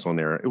experience on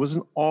there, it was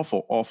an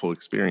awful, awful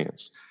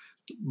experience.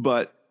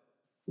 But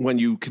when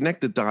you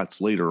connect the dots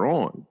later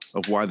on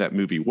of why that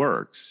movie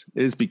works,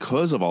 is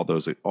because of all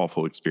those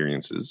awful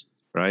experiences,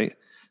 right?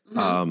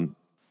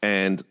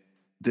 And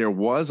there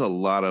was a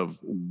lot of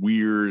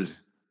weird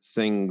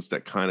things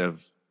that kind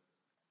of,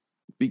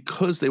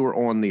 because they were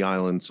on the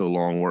island so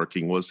long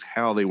working, was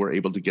how they were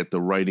able to get the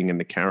writing and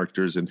the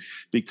characters. And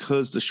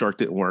because the shark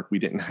didn't work, we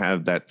didn't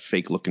have that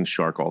fake looking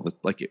shark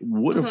it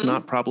would have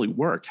not probably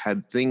worked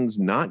had things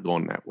not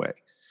gone that way.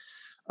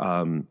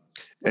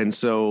 And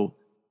so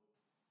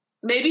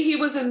maybe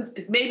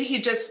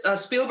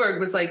Spielberg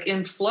was like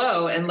in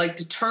flow and like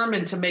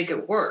determined to make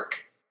it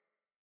work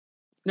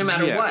no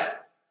matter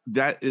what.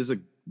 That is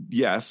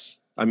yes.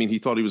 I mean, he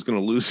thought he was going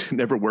to lose and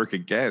never work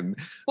again.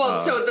 Well,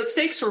 so the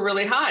stakes were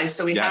really high,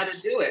 so he had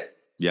to do it.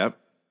 Yep.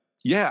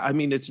 Yeah, I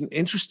mean, it's an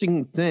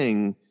interesting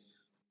thing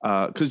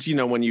because,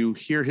 when you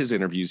hear his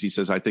interviews, he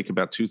says, I think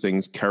about two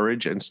things,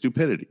 courage and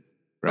stupidity,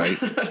 right?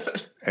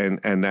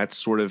 and that's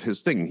sort of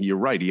his thing. You're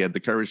right. He had the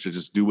courage to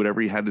just do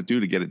whatever he had to do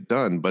to get it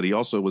done, but he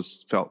also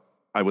felt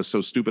I was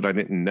so stupid I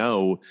didn't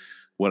know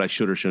what I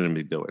should or shouldn't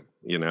be doing,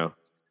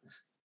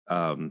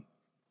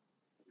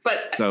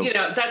 But,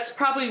 that's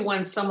probably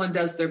when someone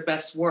does their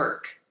best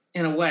work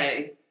in a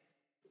way,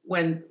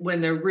 when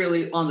they're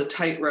really on the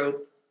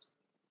tightrope.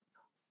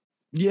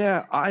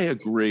 Yeah, I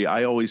agree.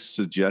 I always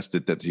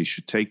suggested that he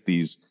should take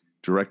these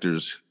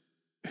directors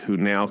who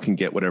now can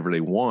get whatever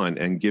they want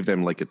and give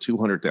them like a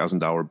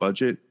 $200,000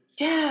 budget.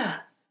 Yeah.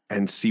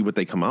 And see what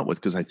they come up with,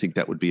 because I think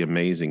that would be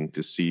amazing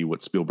to see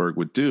what Spielberg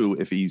would do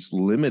if he's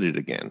limited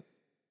again.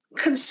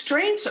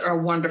 Constraints are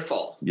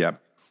wonderful.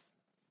 Yep.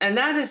 And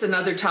that is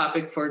another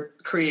topic for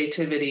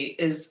creativity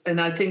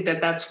and I think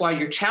that's why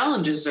your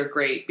challenges are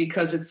great,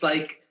 because it's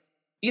like,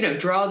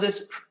 draw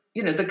this,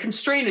 the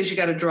constraint is you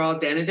got to draw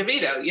Danny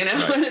DeVito,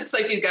 and it's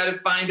like, you got to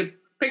find a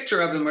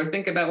picture of him or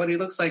think about what he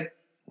looks like.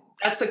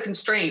 That's a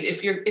constraint.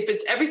 If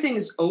everything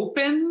is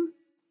open.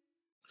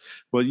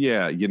 Well,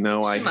 yeah,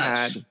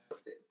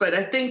 but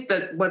I think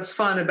that what's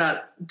fun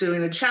about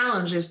doing the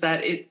challenge is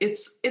that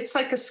it's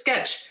like a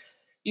sketch.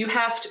 You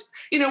have to,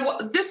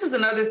 this is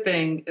another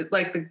thing,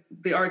 like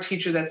the art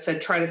teacher that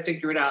said, try to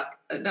figure it out.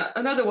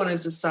 Another one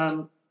is this,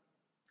 God,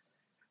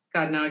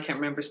 now I can't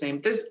remember his name.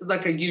 There's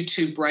like a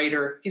YouTube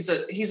writer. He's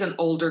an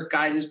older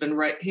guy who's been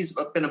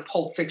a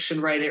Pulp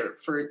Fiction writer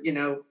for,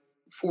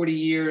 40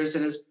 years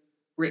and has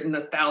written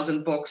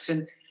 1,000 books.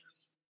 And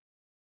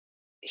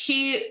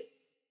he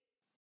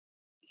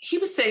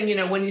was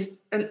saying, when you,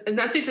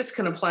 and I think this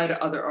can apply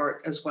to other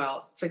art as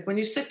well. It's like when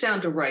you sit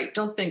down to write,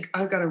 don't think,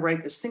 I've got to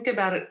write this. Think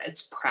about it.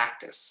 It's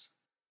practice.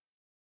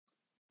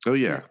 Oh,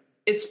 yeah.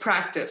 It's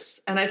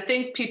practice. And I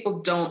think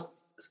people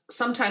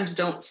sometimes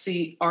don't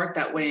see art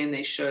that way, and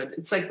they should.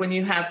 It's like when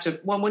you have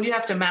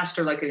to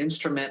master like an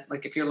instrument,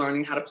 like if you're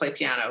learning how to play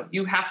piano,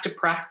 you have to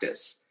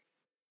practice.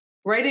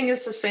 Writing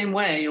is the same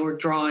way, or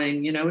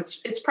drawing,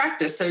 it's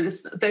practice. So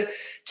it's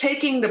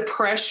taking the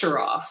pressure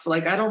off.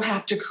 Like, I don't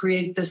have to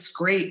create this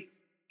great,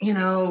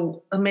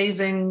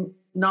 amazing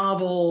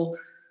novel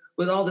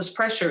with all this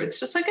pressure. It's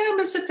just like, I'm going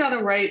to sit down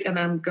and write, and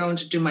I'm going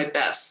to do my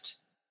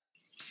best.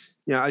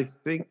 Yeah, I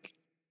think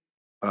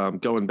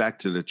going back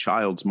to the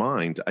child's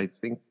mind, I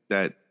think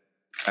that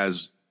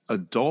as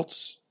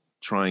adults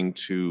trying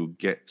to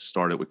get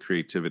started with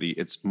creativity,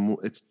 it's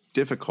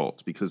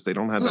difficult because they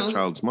don't have that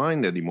child's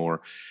mind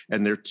anymore,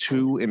 and they're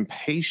too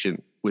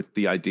impatient with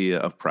the idea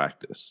of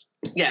practice.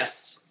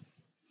 Yes.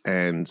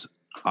 And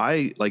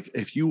I like,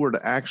 if you were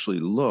to actually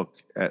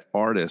look at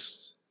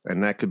artists,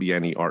 and that could be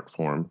any art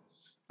form,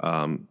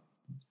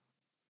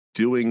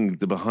 doing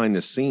the behind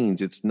the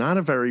scenes, it's not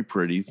a very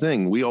pretty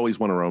thing. We always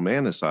want to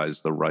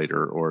romanticize the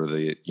writer or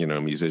the,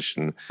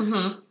 musician.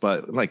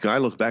 But like, I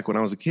look back when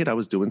I was a kid, I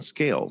was doing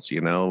scales,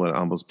 and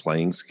I was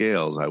playing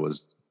scales. I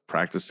was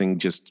practicing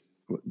just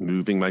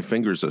moving my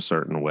fingers a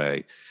certain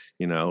way.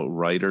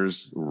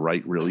 Writers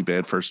write really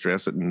bad first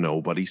drafts that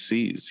nobody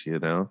sees,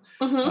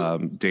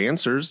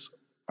 dancers,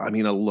 I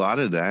mean, a lot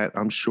of that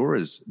I'm sure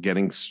is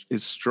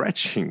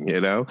stretching,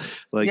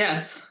 like,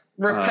 yes,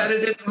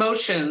 repetitive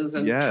motions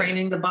and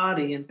training the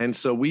body. And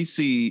so we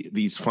see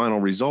these final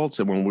results.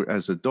 And when we're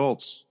as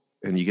adults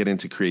and you get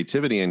into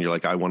creativity and you're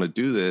like, I want to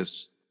do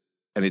this,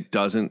 and it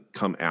doesn't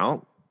come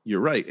out,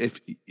 you're right.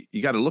 If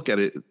you got to look at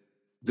it,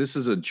 this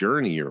is a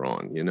journey you're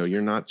on,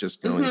 you're not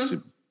just going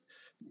to,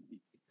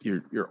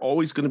 you're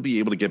always going to be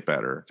able to get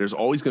better. There's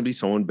always going to be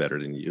someone better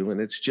than you.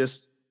 And it's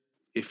just,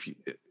 I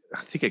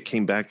think it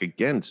came back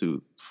again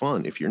to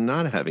fun. If you're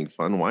not having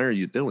fun, why are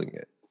you doing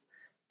it?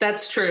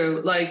 That's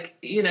true. Like,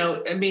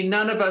 I mean,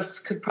 none of us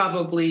could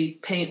probably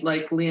paint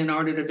like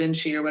Leonardo da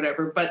Vinci or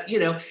whatever, but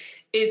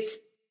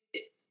it's,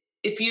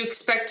 if you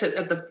expect it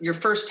at your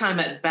first time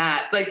at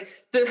bat,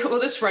 like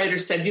this writer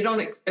said, you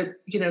don't,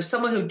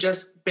 someone who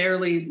just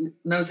barely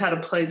knows how to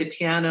play the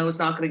piano is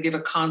not going to give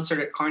a concert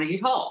at Carnegie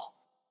Hall.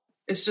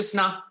 It's just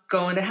not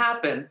going to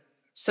happen.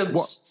 So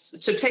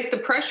take the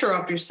pressure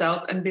off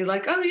yourself and be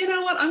like, oh, you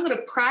know what? I'm going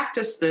to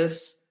practice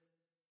this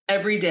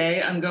every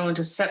day. I'm going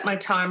to set my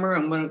timer.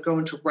 I'm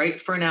going to write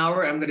for an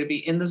hour. I'm going to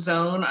be in the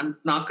zone. I'm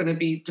not going to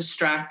be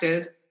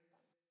distracted.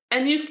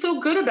 And you feel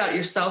good about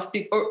yourself,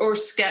 or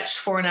sketch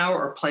for an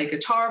hour, or play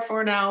guitar for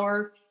an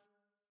hour,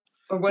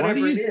 or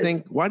whatever it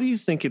is. Why do you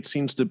think it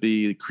seems to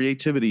be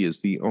creativity is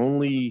the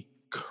only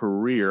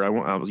career,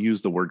 I'll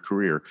use the word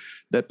career,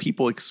 that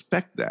people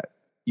expect that?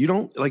 You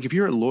don't, like, if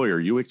you're a lawyer,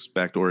 you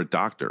expect, or a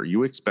doctor,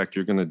 you expect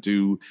you're going to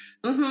do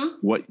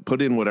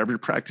put in whatever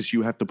practice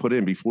you have to put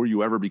in before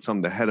you ever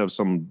become the head of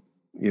some,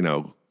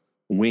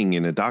 wing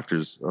in a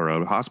doctor's or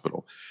a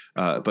hospital.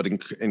 But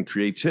in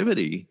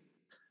creativity,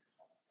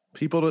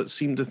 people don't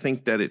seem to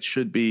think that it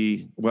should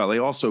be. Well, they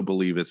also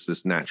believe it's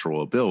this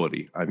natural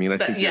ability. I mean, I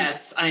think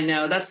yes, I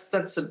know that's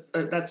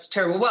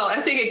terrible. Well, I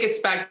think it gets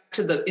back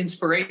to the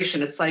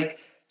inspiration. It's like,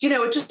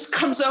 it just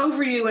comes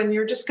over you and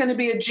you're just going to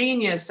be a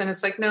genius. And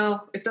it's like,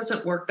 no, it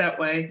doesn't work that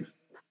way.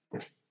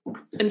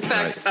 In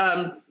fact,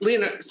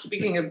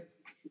 speaking of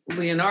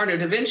Leonardo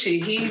da Vinci,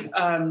 he,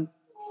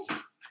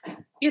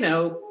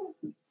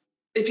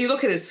 if you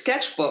look at his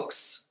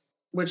sketchbooks,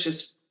 which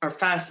are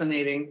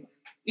fascinating,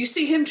 you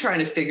see him trying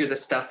to figure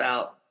this stuff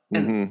out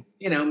and,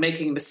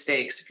 making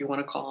mistakes, if you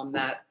want to call them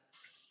that.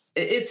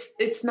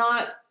 It's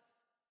not,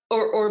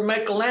 or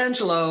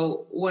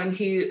Michelangelo, when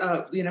he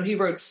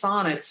wrote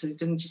sonnets, he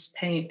didn't just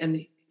paint,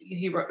 and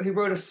he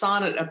wrote a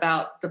sonnet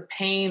about the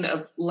pain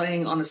of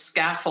laying on a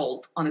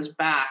scaffold on his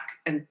back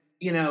and,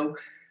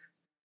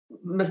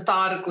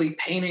 methodically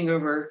painting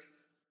over,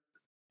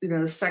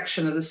 the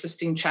section of the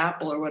Sistine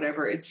Chapel or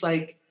whatever. It's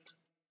like,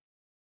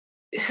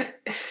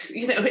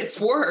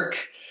 it's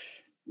work.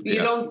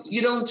 Yeah.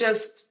 You don't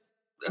just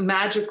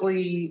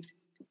magically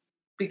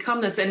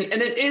become this. And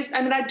it is,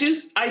 I mean,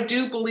 I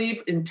do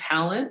believe in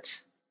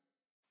talent.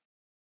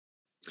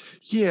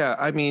 Yeah.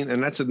 I mean,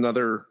 and that's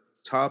another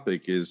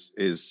topic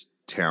is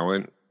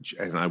talent.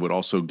 And I would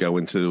also go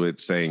into it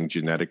saying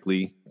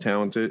genetically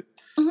talented.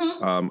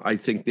 I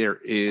think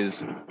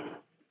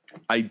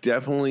I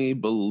definitely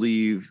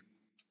believe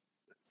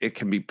it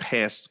can be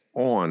passed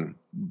on,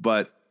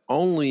 but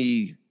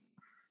only,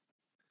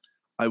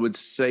 I would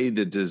say,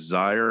 the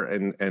desire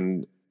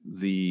and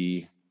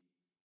the,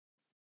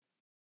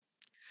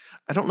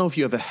 I don't know if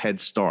you have a head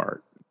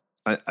start.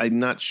 I'm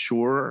not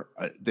sure.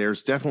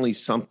 There's definitely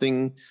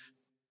something,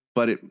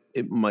 but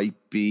it might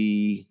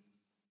be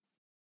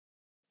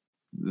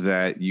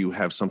that you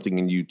have something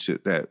in you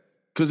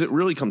because it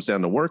really comes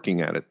down to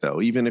working at it,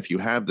 though. Even if you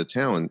have the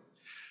talent.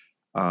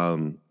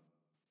 Well,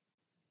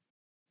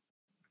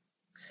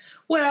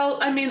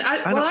 I mean,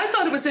 I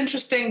thought it was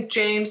interesting,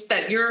 James,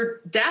 that your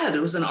dad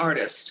was an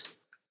artist.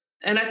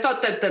 And I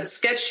thought that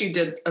sketch you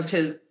did of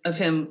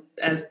him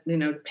as,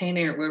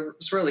 painting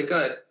was really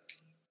good.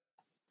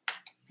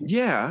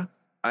 Yeah.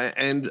 I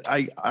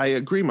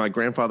agree. My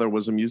grandfather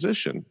was a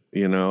musician,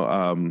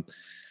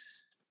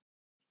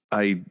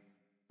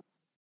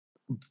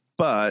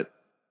 but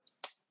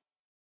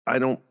I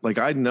don't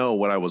I know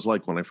what I was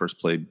like when I first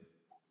played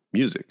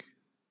music.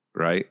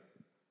 Right.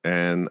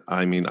 And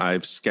I mean,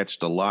 I've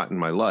sketched a lot in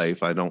my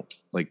life. I don't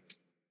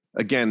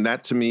again,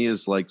 that to me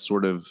is like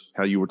sort of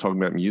how you were talking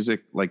about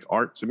music, like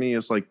art to me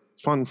is like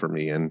fun for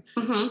me. And,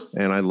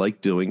 and I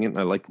like doing it. And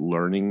I like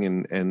learning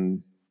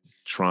and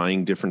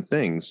trying different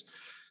things.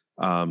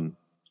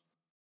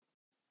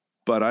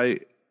 But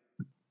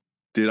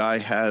did I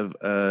have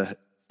a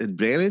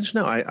advantage?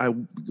 No, I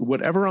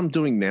whatever I'm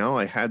doing now,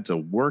 I had to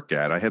work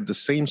at. I had the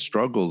same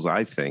struggles,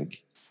 I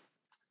think,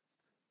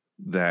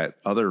 that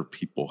other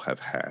people have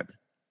had.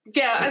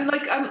 Yeah,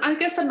 I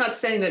guess I'm not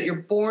saying that you're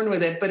born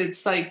with it, but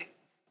it's like,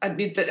 I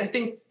mean, I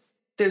think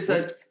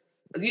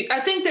I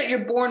think that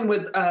you're born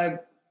with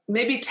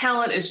maybe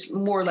talent is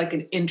more like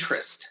an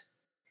interest.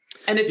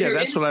 And if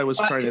that's what I was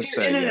trying to say. If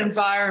you're in an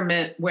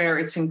environment where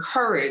it's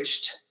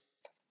encouraged,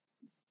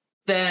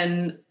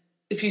 then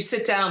if you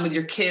sit down with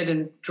your kid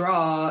and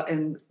draw,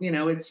 and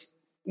it's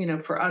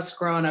for us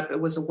growing up,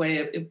 it was a way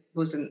of, it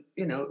wasn't,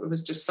 it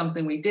was just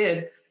something we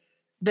did.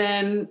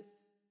 Then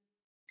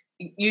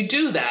you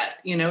do that,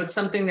 it's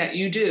something that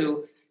you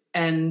do,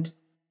 and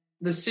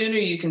the sooner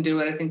you can do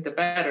it, I think the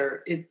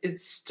better.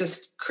 It's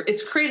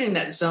creating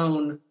that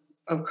zone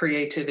of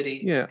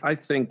creativity. Yeah, I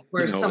think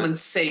where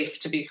someone's safe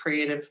to be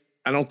creative.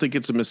 I don't think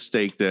it's a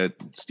mistake that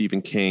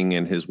Stephen King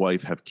and his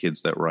wife have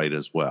kids that write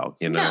as well.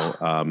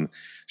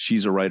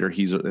 She's a writer.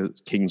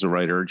 King's a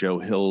writer. Joe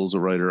Hill's a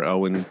writer.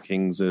 Owen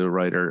King's a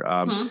writer.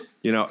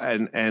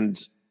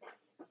 And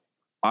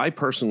I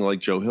personally like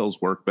Joe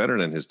Hill's work better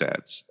than his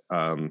dad's.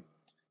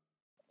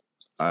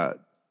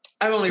 I've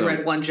only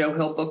read one Joe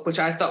Hill book, which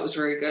I thought was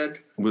very good.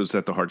 Was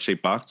that The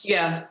Heart-Shaped Box?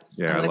 Yeah.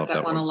 Yeah, I like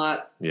that one a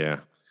lot. Yeah.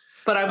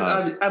 But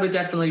I would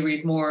definitely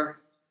read more.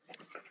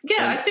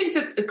 Yeah, I think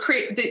that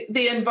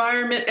the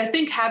environment, I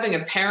think having a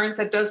parent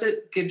that does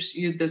it gives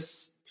you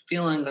this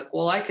feeling like,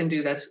 well, I can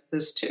do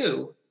this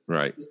too.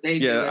 Right.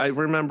 Yeah, I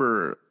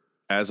remember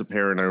as a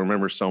parent, I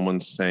remember someone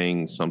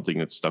saying something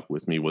that stuck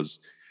with me was,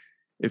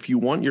 if you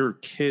want your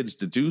kids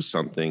to do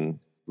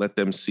something, let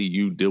them see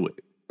you do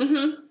it.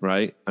 Mm-hmm.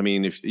 Right? I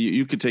mean, if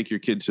you could take your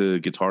kid to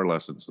guitar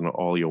lessons and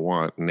all you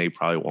want, and they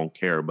probably won't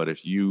care. But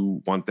if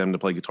you want them to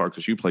play guitar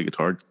because you play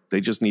guitar,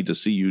 they just need to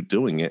see you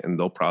doing it, and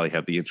they'll probably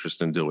have the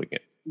interest in doing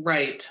it.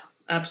 Right.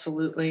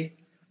 Absolutely.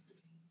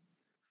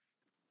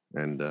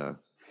 And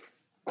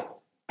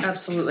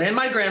absolutely. And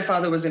my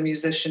grandfather was a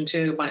musician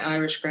too. My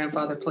Irish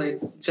grandfather played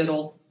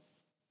fiddle.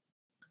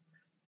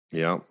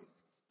 Yeah.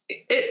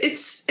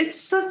 It's a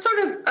sort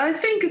of, I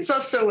think it's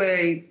also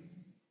I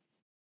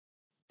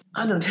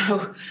don't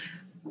know,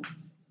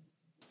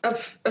 a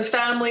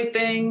family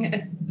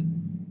thing.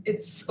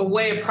 It's a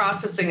way of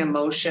processing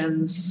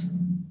emotions.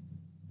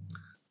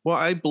 Well,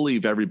 I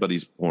believe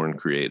everybody's born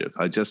creative.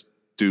 I just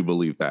do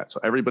believe that. So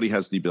everybody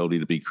has the ability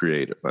to be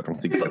creative. I don't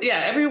think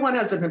everyone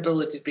has an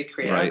ability to be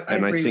creative. Right.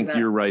 And I think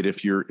you're right.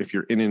 If you're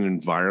in an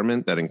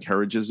environment that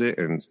encourages it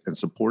and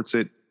supports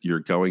it,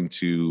 it's going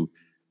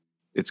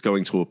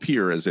to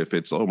appear as if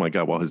it's, oh my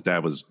God, well, his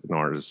dad was an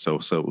artist. So,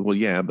 well,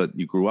 yeah, but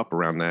you grew up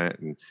around that,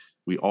 and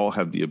we all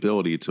have the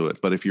ability to it.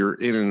 But if you're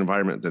in an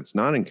environment that's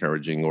not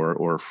encouraging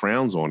or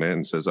frowns on it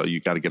and says, oh, you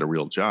got to get a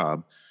real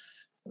job,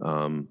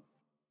 that's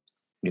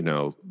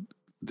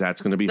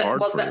going to be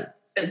hard for you.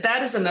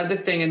 That is another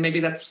thing, and maybe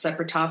that's a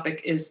separate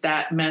topic, is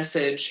that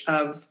message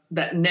of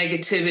that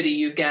negativity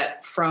you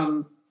get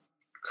from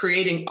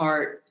creating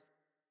art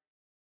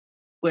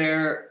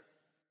where,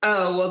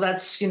 oh, well,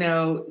 that's,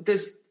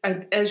 there's, I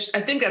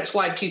think that's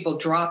why people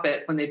drop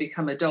it when they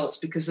become adults,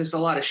 because there's a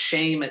lot of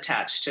shame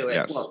attached to it.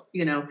 Yes. Well,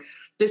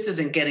 this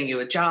isn't getting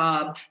you a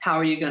job. How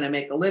are you going to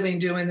make a living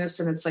doing this?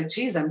 And it's like,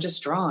 geez, I'm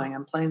just drawing.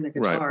 I'm playing the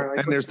guitar. Right.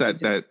 Like, and there's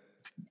that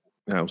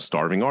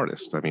starving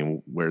artist. I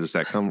mean, where does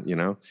that come,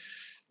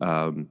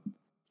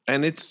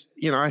 and it's,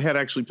 I had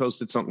actually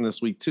posted something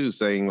this week too,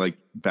 saying like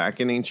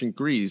back in ancient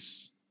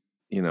Greece,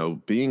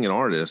 being an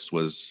artist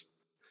was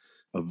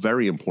a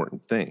very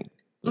important thing,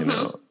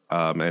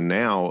 and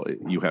now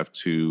you have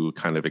to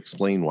kind of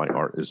explain why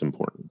art is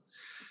important.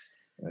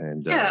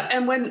 And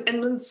and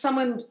when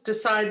someone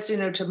decides,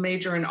 to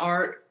major in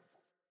art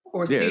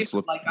or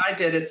theater, like I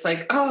did, it's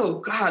like, oh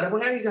God, how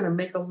are you going to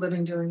make a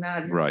living doing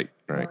that? Right.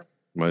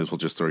 Might as well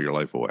just throw your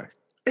life away.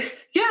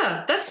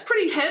 Yeah, that's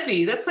pretty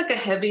heavy. That's like a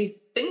heavy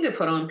thing to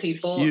put on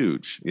people. It's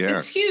huge. Yeah.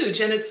 It's huge,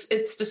 and it's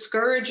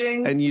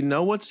discouraging.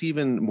 And what's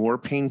even more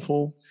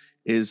painful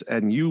is,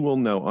 and you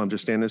will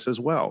understand this as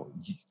well,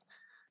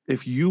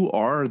 if you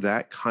are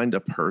that kind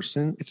of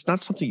person, it's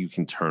not something you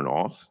can turn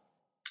off.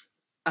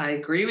 I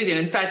agree with you.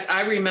 In fact,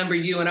 I remember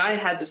you and I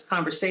had this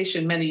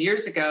conversation many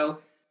years ago.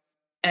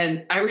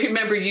 And I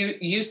remember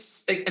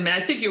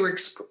I think you were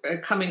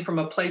coming from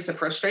a place of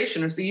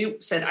frustration. So you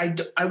said,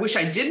 I wish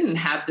I didn't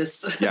have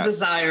this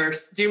desire.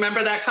 Do you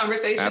remember that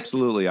conversation?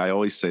 Absolutely. I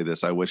always say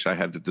this. I wish I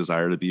had the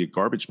desire to be a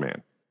garbage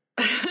man.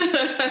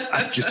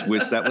 I just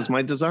wish that was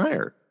my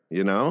desire.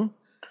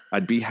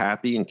 I'd be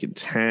happy and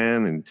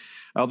content. And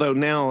although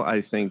now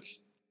I think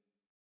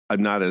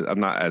I'm not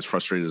as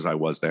frustrated as I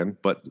was then,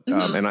 but,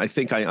 and I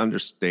think I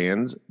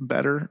understand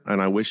better.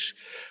 And I wish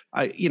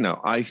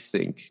I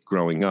think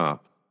growing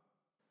up,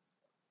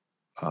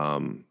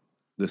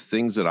 the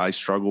things that I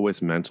struggle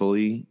with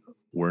mentally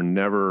were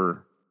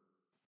never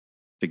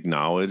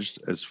acknowledged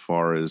as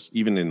far as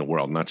even in the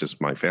world, not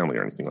just my family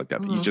or anything like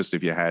that, but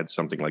if you had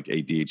something like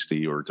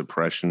ADHD or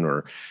depression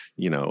or,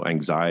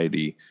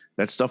 anxiety,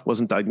 that stuff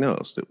wasn't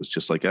diagnosed. It was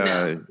just like,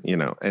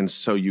 No. And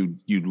so you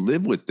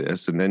live with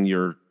this, and then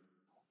you're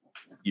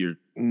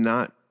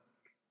not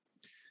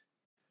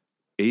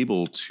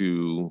able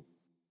to,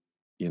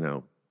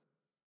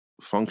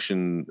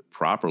 function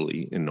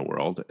properly in the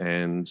world.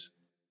 And,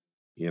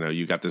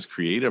 you got this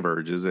creative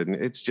urges, and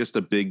it's just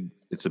a big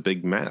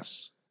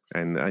mess.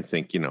 And I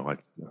think, it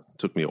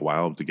took me a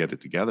while to get it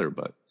together,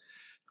 but.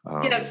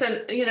 Yes.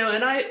 And,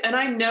 and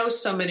I know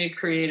so many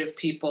creative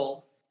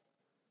people,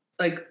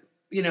 like,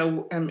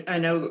 and I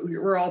know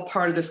we're all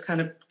part of this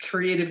kind of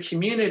creative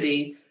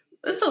community.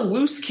 It's a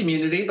loose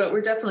community, but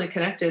we're definitely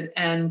connected.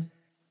 And,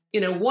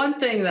 one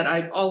thing that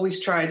I've always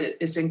tried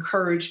is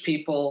encourage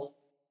people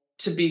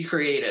to be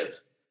creative,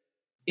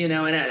 and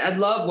I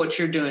love what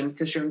you're doing,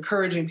 because you're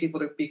encouraging people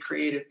to be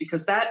creative,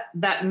 because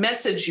that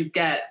message you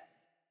get,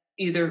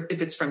 either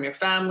if it's from your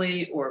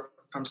family or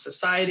from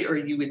society, or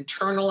you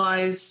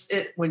internalize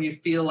it when you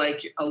feel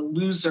like you're a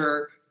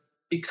loser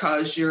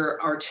because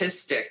you're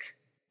artistic.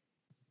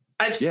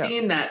 I've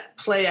seen that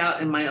play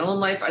out in my own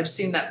life. I've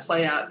seen that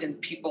play out in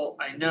people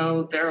I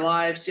know, their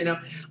lives.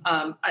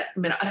 I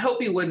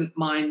hope you wouldn't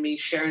mind me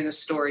sharing this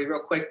story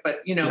real quick,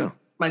 but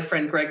my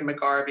friend Greg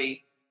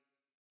McGarvey,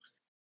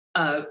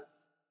 and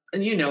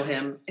you know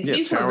him. Yeah,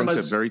 he's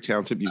talented, very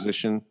talented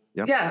musician.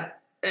 Yep. Yeah,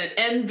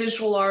 and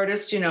visual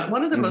artist.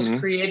 One of the most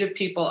creative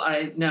people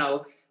I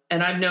know,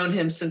 and I've known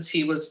him since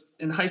he was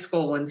in high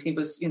school, when he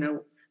was,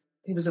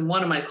 he was in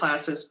one of my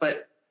classes.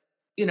 But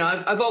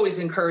I've always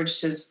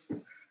encouraged his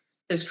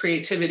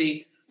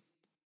creativity,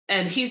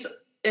 and he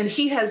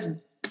has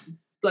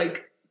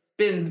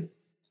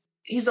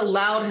he's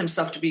allowed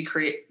himself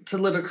to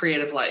live a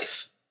creative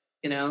life,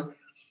 and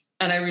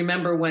I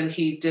remember when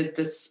he did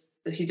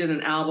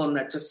an album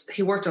that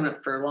he worked on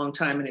it for a long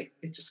time, and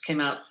it just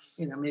came out,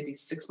 maybe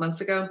 6 months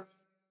ago.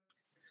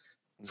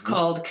 It's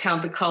called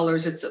Count the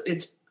Colors.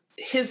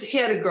 He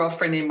had a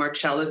girlfriend named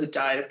Marcella who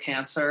died of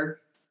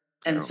cancer.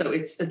 And so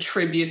it's a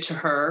tribute to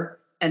her.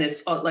 And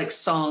it's like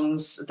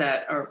songs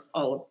that are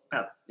all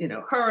about,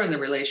 her and the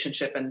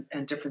relationship and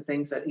different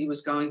things that he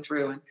was going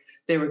through and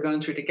they were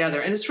going through together.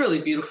 And it's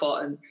really beautiful.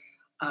 And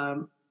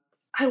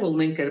I will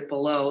link it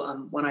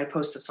below when I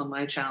post this on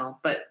my channel.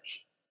 But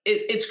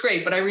it's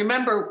great. But I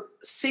remember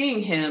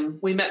seeing him.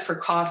 We met for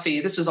coffee.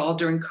 This was all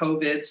during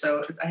COVID,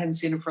 so I hadn't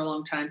seen him for a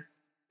long time.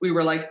 We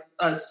were like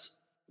us,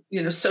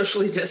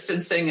 socially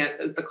distancing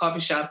at the coffee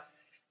shop.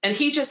 And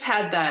he just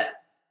had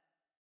that.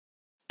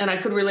 And I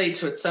could relate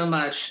to it so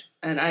much.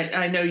 And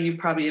I know you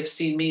probably have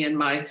seen me in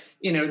my,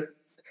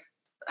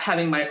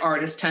 having my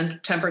artist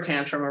temper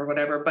tantrum or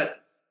whatever.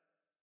 But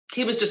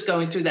he was just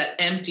going through that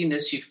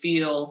emptiness you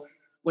feel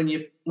when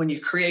you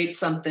create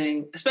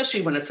something,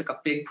 especially when it's like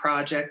a big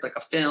project, like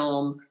a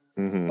film,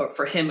 or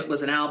for him, it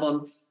was an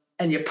album,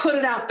 and you put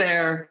it out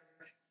there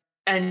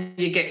and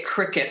you get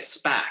crickets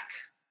back,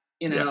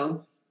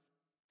 and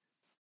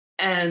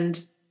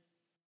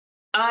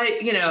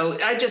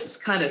I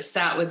just kind of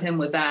sat with him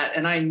with that,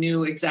 and I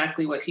knew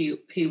exactly what he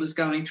was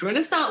going through. And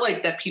it's not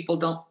like that people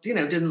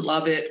didn't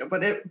love it,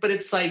 but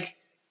it's like,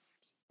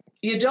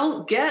 you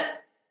don't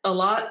get a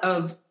lot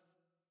of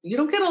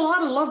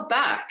love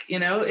back.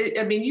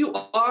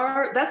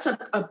 That's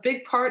a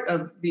big part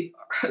of the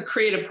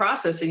creative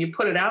process, and you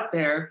put it out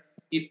there,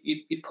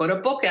 you put a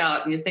book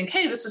out and you think,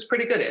 hey, this is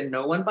pretty good. And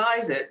no one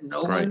buys it.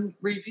 No one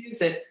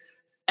reviews it.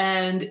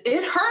 And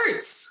it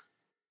hurts.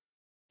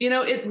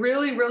 It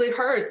really, really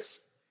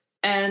hurts.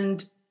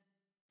 And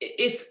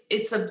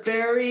it's a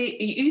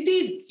very, you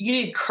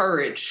need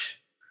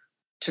courage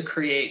to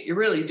create. You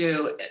really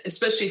do,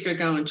 especially if you're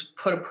going to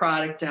put a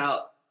product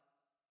out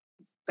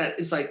that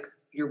is like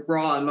your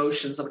raw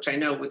emotions, which I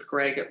know with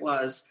Greg it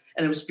was,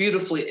 and it was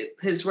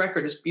his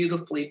record is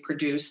beautifully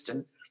produced.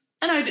 And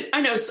I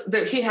know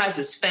that he has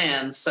his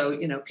fans, so,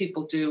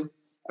 people do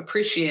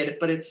appreciate it,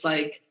 but it's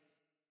like,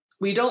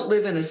 we don't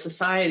live in a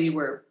society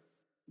where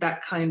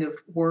that kind of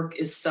work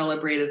is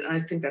celebrated. And I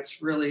think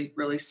that's really,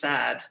 really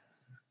sad.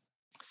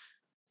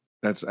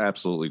 That's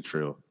absolutely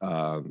true.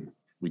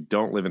 We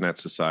don't live in that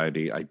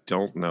society. I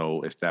don't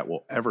know if that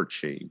will ever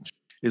change.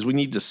 We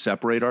need to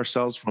separate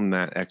ourselves from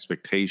that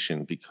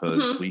expectation,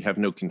 because we have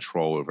no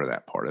control over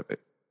that part of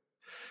it.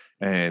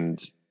 And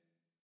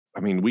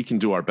we can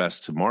do our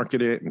best to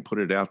market it and put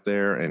it out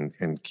there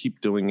and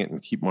keep doing it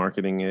and keep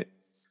marketing it.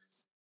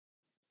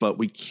 But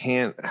we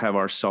can't have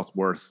our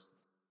self-worth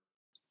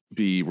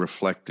be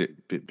reflected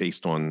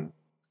based on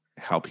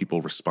how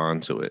people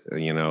respond to it.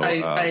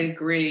 I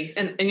agree.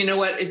 And you know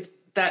what?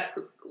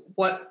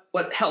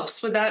 What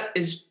helps with that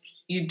is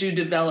you do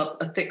develop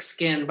a thick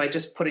skin by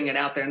just putting it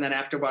out there. And then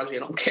afterwards, you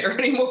don't care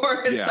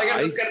anymore. It's I'm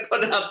just going to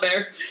put it out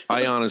there.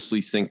 I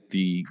honestly think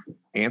the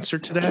answer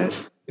to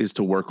that is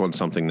to work on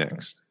something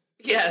next.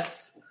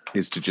 Yes.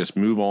 Is to just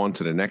move on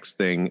to the next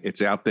thing.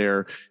 It's out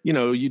there,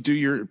 you do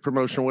your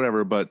promotion or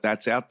whatever, but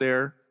that's out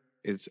there.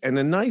 And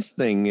the nice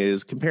thing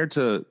is, compared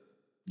to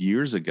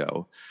years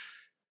ago,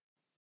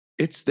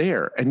 it's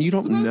there. And you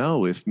don't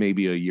know if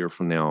maybe a year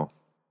from now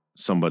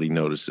somebody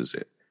notices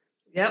it.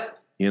 Yep.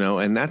 You know,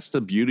 and that's the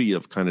beauty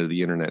of kind of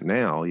the internet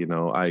now. You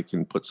know, I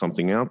can put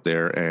something out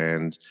there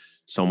and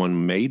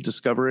someone may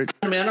discover it.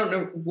 I mean, I don't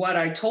know what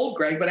I told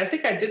Greg, but I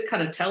think I did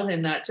kind of tell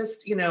him that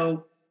just, you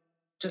know,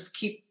 just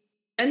keep,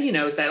 and he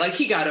knows that, like,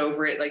 he got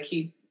over it, like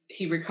he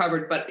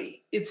recovered, but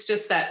it's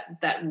just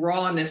that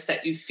rawness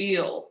that you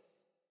feel.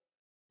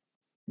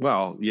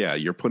 Well, yeah,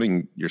 you're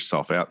putting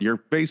yourself out. You're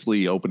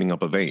basically opening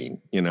up a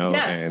vein, you know,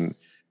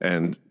 Yes.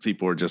 and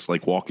people are just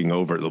like walking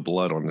over the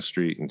blood on the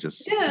street and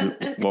just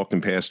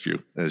walking past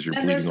you as you're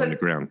bleeding on the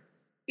ground.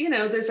 You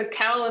know, there's a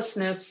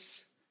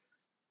callousness,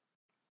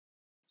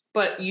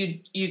 but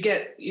you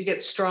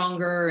get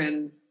stronger.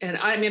 And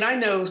I mean, I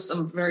know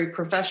some very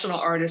professional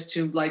artists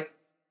who like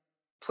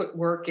put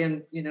work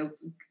in, you know,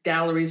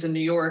 galleries in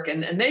New York,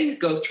 and they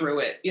go through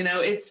it. You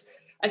know,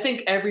 I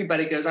think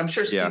everybody goes. I'm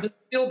sure Steven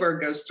Spielberg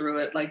goes through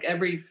it. Like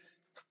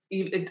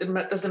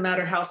it doesn't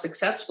matter how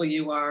successful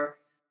you are.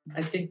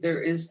 I think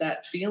there is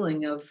that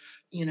feeling of,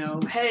 you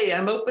know, hey,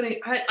 I'm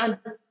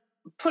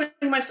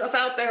putting myself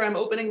out there. I'm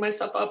opening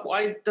myself up.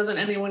 Why doesn't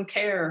anyone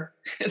care?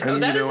 You know,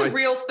 that is a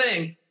real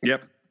thing.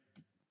 Yep.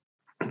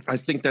 I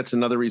think that's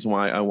another reason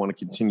why I want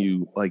to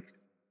continue like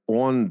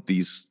on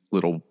these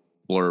little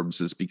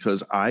blurbs, is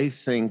because I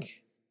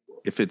think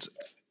if it's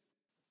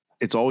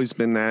always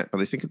been that, but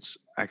I think it's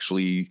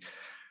actually,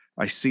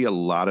 I see a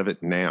lot of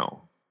it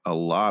now,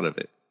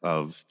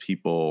 of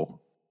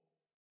people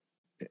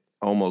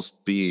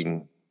almost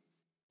being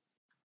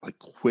like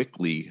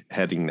quickly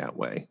heading that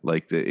way.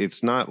 Like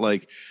it's not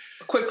like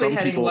quickly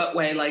heading people, what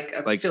way? Like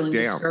feeling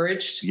down.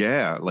 Discouraged.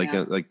 Yeah.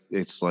 Like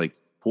it's like,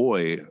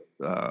 boy.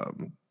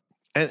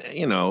 And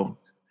you know,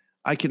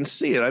 I can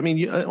see it. I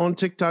mean, on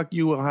TikTok,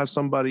 you will have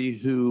somebody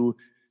who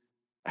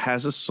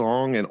has a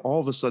song and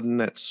all of a sudden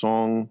that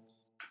song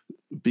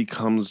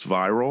becomes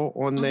viral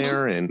on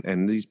there.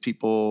 And these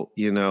people,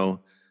 you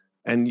know,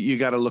 and you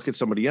got to look at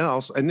somebody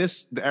else. And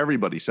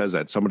everybody says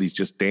that somebody's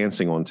just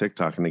dancing on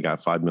TikTok and they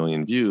got 5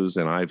 million views.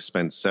 And I've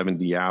spent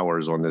 70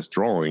 hours on this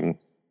drawing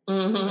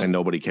and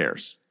nobody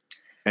cares.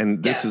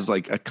 And this is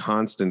like a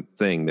constant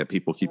thing that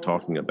people keep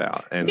talking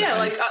about. And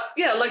like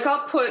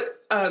I'll put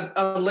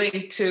a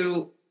link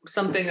to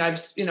something a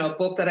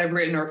book that I've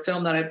written or a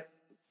film that I've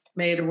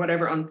made or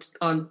whatever on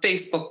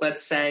Facebook,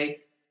 let's say,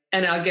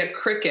 and I'll get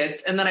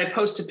crickets. And then I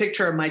post a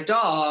picture of my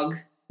dog.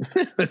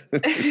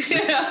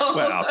 You know?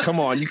 Well, come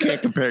on. You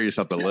can't compare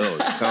yourself to Lily.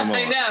 Come on.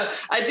 I know.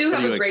 I do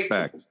have a great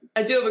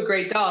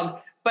dog.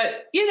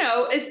 But, you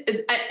know,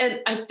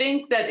 and I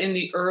think that in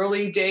the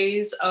early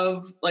days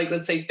of, like,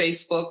 let's say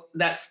Facebook,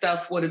 that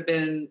stuff would have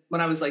been,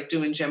 when I was like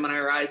doing Gemini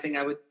Rising,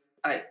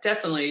 I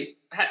definitely,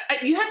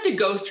 you have to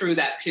go through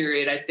that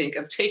period, I think,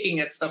 of taking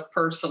that stuff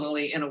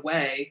personally in a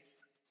way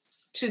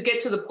to get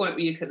to the point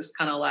where you could just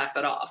kind of laugh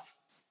it off.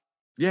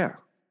 Yeah.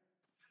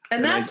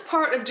 And that's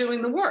part of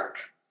doing the work.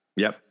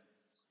 Yep.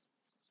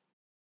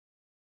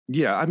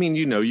 Yeah. I mean,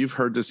 you know, you've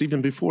heard this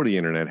even before the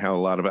internet, how a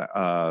lot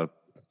of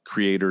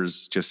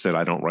creators just said,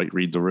 I don't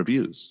read the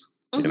reviews.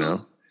 You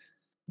know,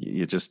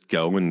 you just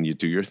go and you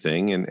do your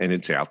thing and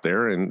it's out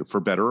there, and for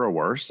better or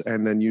worse.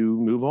 And then you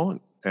move on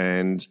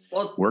and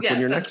work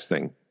on your next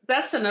thing.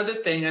 That's another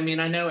thing. I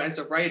mean, I know as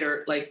a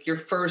writer, like your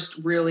first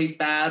really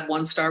bad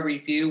 1-star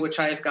review, which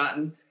I have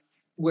gotten,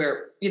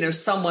 where, you know,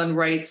 someone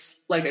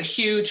writes like a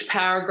huge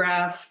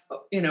paragraph,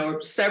 you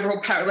know,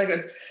 several like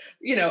an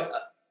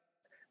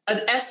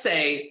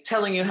essay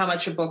telling you how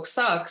much your book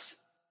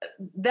sucks.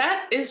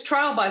 That is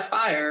trial by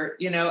fire.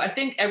 You know, I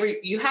think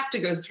you have to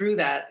go through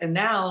that. And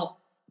now,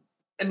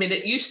 I mean,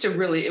 it used to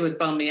really, it would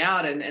bum me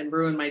out and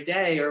ruin my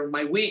day or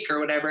my week or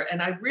whatever.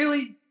 And I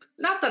really,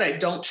 not that I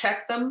don't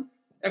check them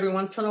every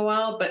once in a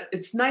while, but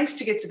it's nice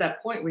to get to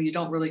that point where you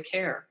don't really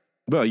care.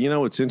 Well, you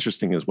know, what's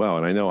interesting as well,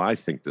 and I know I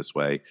think this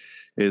way,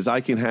 is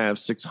I can have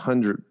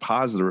 600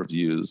 positive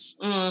reviews,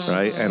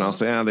 right? And I'll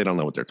say, they don't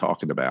know what they're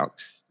talking about.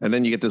 And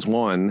then you get this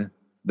one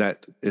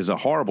that is a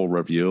horrible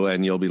review,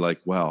 and you'll be like,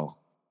 well,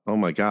 oh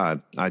my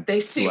God. They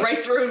see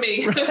right through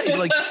me. Right?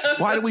 Like,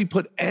 why do we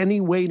put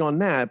any weight on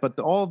that? But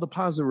all the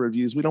positive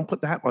reviews, we don't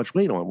put that much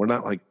weight on. We're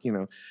not like, you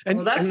know.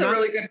 And that's a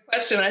really good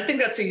question. I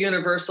think that's a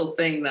universal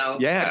thing, though.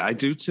 Yeah, I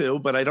do too.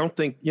 But I don't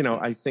think, you know,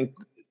 I think,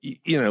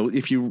 you know,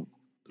 if you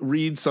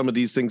read some of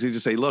these things, they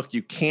just say, look,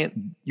 you can't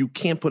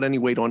put any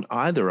weight on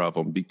either of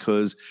them,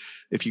 because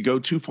if you go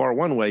too far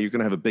one way, you're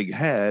going to have a big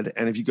head.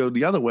 And if you go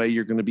the other way,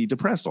 you're going to be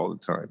depressed all the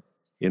time,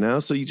 you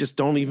know? So you just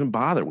don't even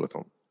bother with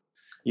them.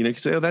 You know, you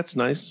say, oh, that's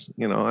nice.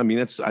 You know, I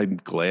mean, I'm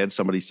glad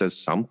somebody says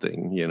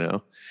something, you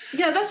know?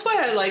 Yeah, that's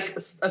why I like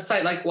a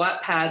site like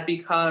Wattpad,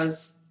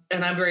 because,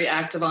 and I'm very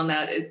active on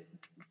that.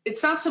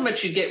 It's not so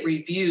much you get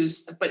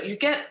reviews, but you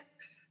get,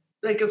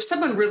 like, if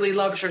someone really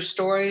loves your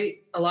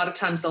story, a lot of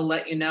times they'll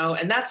let you know.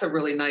 And that's a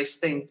really nice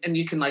thing. And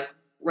you can like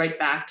write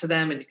back to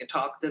them and you can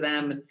talk to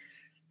them. And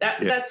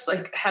that's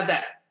like, have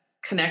that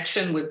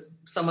connection with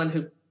someone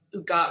who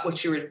got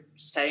what you were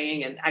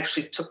saying and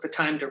actually took the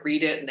time to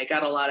read it, and they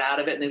got a lot out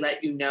of it and they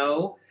let you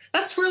know.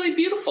 That's really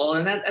beautiful.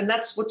 And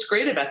that's what's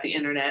great about the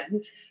internet.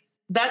 And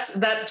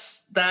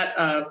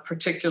that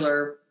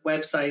particular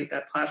website,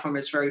 that platform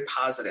is very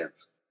positive.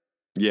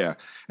 Yeah.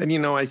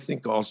 And, I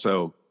think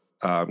also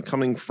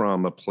coming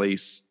from a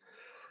place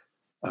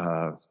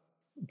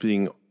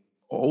being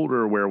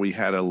older where we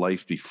had a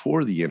life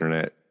before the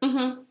internet.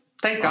 Mm-hmm.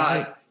 Thank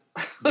God.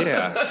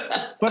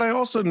 Yeah. But I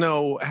also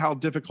know how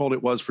difficult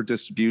it was for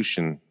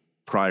distribution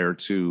prior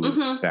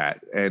to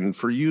that. And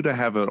for you to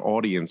have an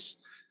audience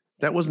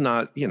that was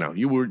not,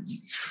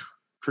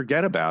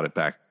 forget about it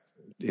back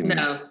in.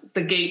 No,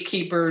 the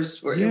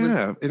gatekeepers were.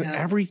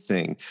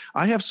 Everything.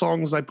 I have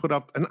songs I put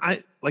up, and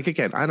I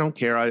don't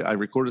care. I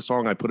record a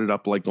song, I put it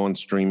up like on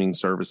streaming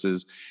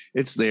services.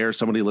 It's there.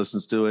 Somebody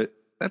listens to it.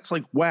 That's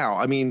like, wow.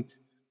 I mean,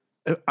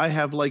 I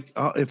have like,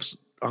 if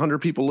 100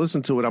 people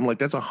listen to it, I'm like,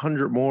 that's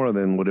 100 more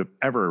than would have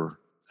ever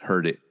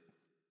heard it,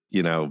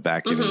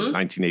 back in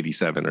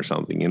 1987 or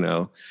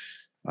something,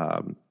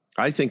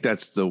 I think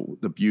that's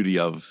the beauty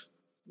of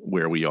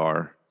where we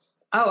are.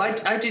 Oh,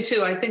 I do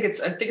too. I think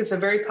it's a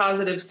very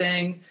positive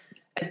thing.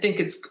 I think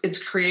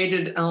it's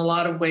created in a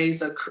lot of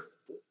ways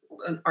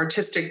an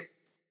artistic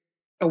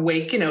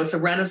awake. It's a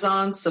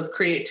renaissance of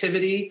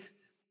creativity.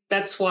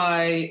 That's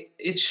why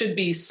it should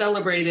be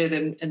celebrated,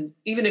 and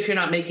even if you're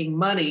not making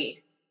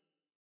money,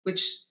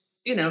 which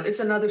is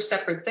another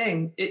separate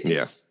thing.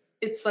 It's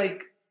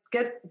like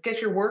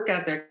get your work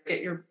out there,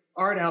 get your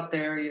art out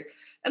there,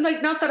 and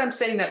like, not that I'm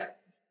saying that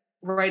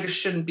writers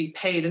shouldn't be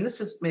paid, and this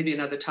is maybe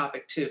another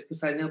topic too,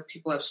 because I know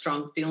people have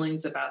strong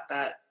feelings about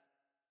that.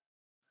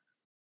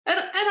 And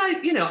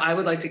I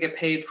would like to get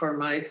paid for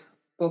my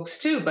books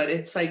too, but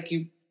it's like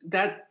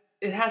that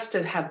it has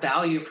to have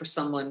value for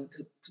someone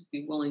to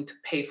be willing to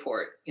pay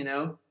for it,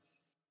 And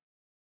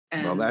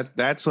well,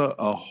 that's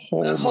a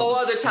whole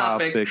other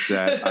topic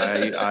that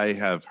I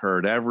have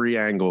heard every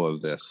angle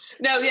of this.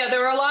 No, yeah,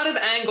 there are a lot of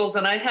angles,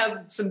 and I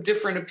have some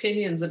different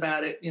opinions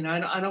about it.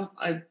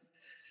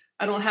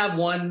 I don't have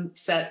one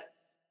set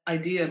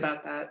idea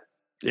about that.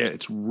 Yeah,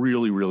 it's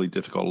really, really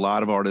difficult. A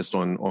lot of artists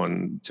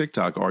on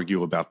TikTok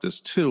argue about this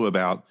too,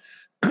 about,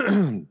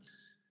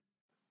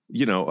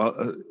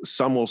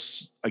 some will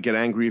get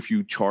angry if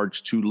you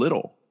charge too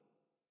little.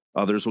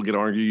 Others will get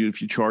angry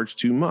if you charge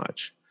too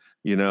much,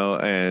 it's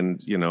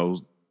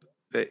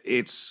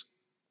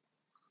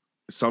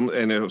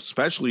and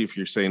especially if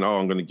you're saying, oh,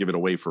 I'm going to give it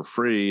away for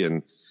free.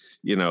 And,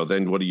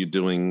 then what are you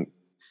doing?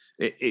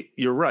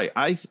 You're right.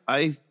 I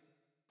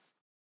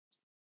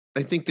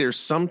think there's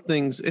some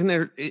things in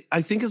there.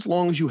 I think as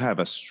long as you have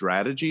a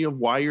strategy of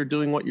why you're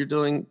doing what you're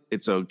doing,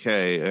 it's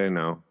okay.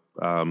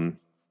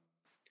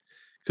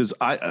 Because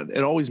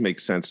it always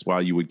makes sense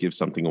why you would give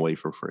something away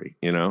for free,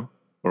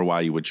 or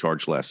why you would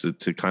charge less.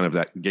 It's kind of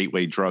that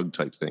gateway drug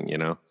type thing,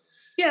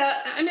 Yeah,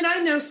 I mean, I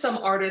know some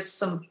artists,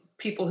 some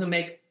people who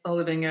make a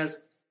living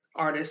as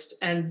artists,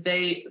 and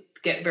they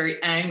get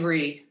very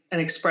angry and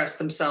express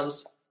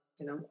themselves,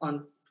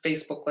 on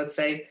Facebook, let's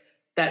say,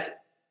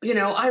 that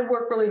I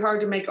work really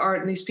hard to make art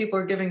and these people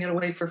are giving it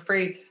away for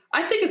free.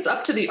 I think it's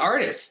up to the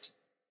artist.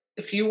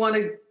 If you want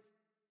to,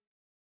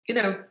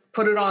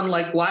 put it on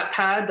like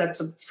Wattpad,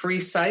 that's a free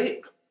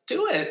site,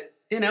 do it.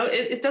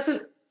 It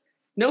doesn't,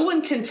 no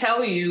one can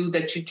tell you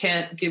that you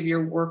can't give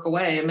your work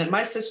away. I mean,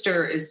 my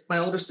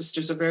older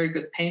sister's a very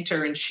good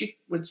painter, and she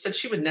said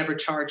she would never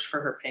charge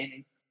for her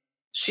painting.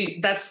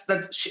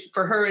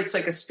 For her, it's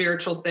like a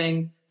spiritual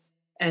thing,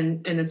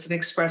 and it's an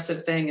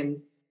expressive thing,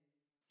 and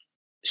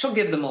she'll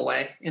give them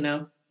away,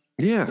 Yeah.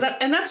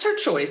 And that's her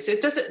choice.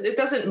 It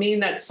doesn't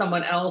mean that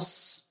someone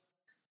else,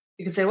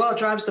 you can say, well, it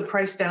drives the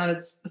price down.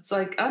 It's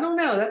like, I don't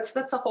know.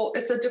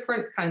 It's a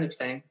different kind of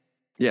thing.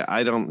 Yeah.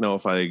 I don't know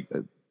if I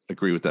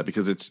agree with that,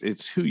 because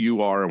it's who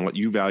you are and what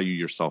you value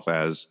yourself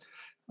as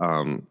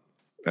an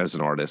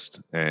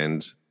artist.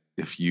 And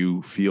if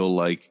you feel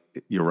like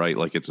you're right,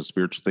 like it's a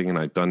spiritual thing and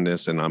I've done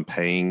this and I'm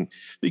paying,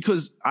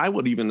 because I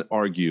would even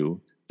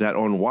argue that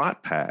on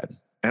Wattpad,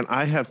 and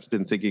I have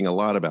been thinking a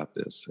lot about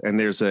this, and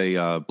there's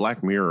a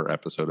Black Mirror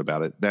episode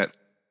about it, that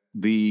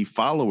the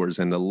followers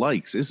and the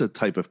likes is a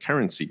type of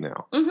currency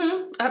now.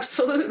 Mm-hmm.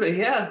 Absolutely.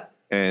 Yeah.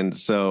 And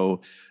so,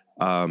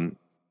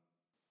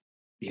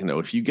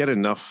 if you get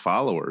enough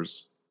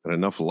followers and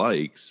enough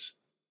likes,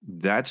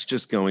 that's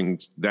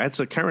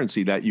a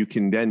currency that you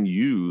can then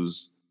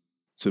use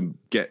to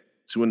get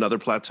to another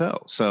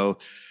plateau. So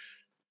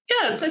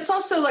yeah, it's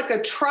also like a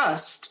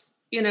trust,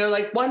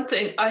 like one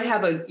thing, I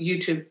have a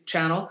YouTube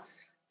channel,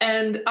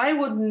 and I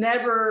would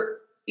never,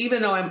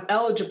 even though I'm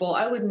eligible,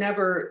 I would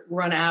never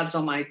run ads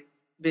on my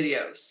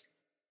videos,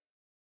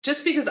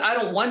 just because I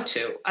don't want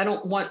to. I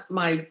don't want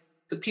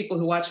the people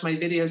who watch my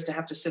videos to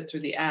have to sit through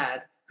the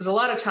ad, because a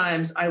lot of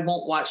times I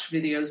won't watch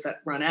videos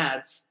that run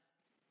ads.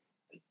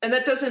 And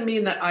that doesn't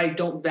mean that I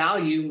don't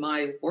value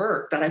my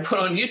work that I put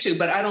on YouTube,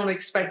 but I don't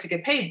expect to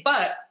get paid.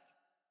 But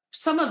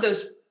some of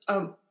those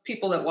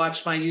people that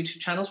watch my YouTube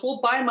channels will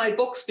buy my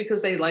books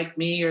because they like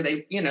me, or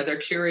they're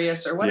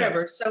curious or whatever.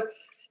 Yeah. So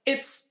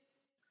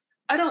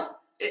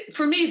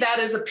for me, that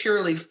is a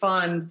purely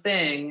fun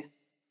thing.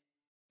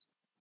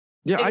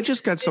 Yeah, I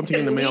just got something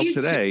in the mail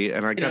today,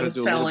 and I got to do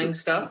selling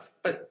stuff.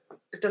 But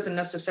it doesn't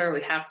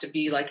necessarily have to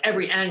be like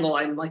every angle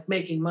I'm like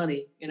making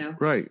money, you know?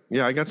 Right.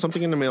 Yeah. I got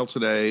something in the mail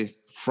today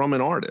from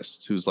an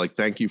artist who's like,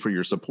 thank you for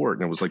your support.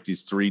 And it was like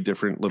these 3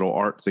 different little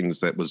art things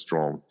that was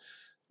drawn.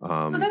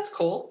 Oh, that's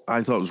cool.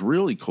 I thought it was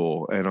really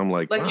cool. And I'm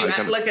like, like wow,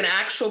 you like an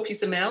actual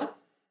piece of mail?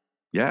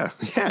 Yeah.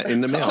 Yeah.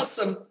 In the mail.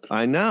 Awesome.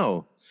 I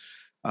know.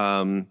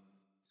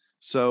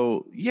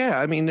 So yeah,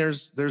 I mean,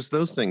 there's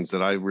those things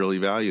that I really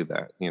value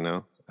that, you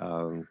know?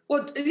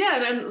 Well,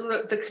 yeah.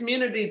 And the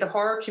community, the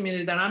horror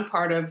community that I'm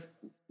part of,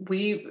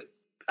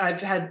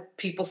 I've had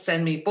people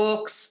send me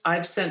books.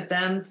 I've sent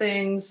them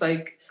things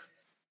like,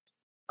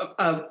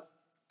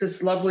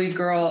 this lovely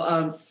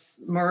girl,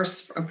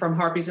 Merce from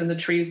Harpies in the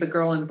Trees, the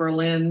girl in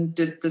Berlin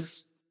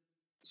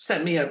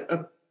sent me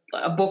a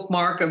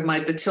bookmark of my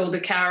Batilda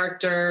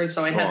character.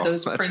 So I had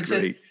those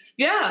printed. Great.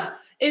 Yeah.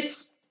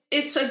 It's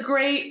a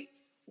great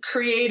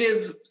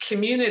creative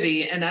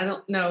community. And I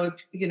don't know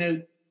if, you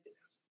know,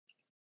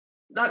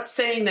 not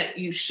saying that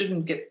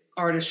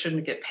artists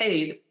shouldn't get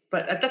paid,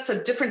 but that's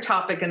a different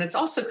topic. And it's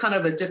also kind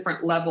of a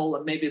different level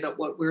of maybe that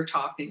what we're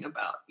talking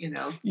about, you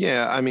know?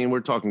 Yeah. I mean,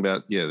 we're talking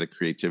about, the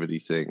creativity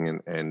thing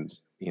and,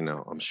 you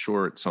know, I'm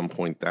sure at some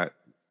point that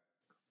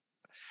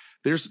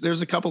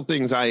there's a couple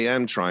things I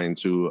am trying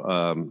to,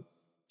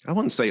 I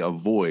wouldn't say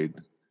avoid,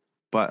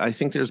 but I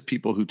think there's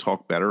people who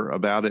talk better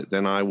about it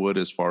than I would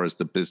as far as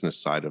the business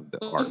side of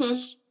the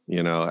arts,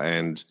 you know,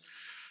 and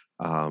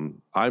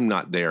I'm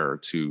not there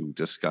to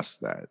discuss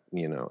that,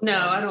 you know.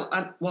 No,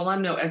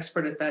 I'm no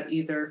expert at that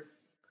either.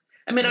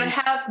 I mean, I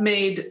have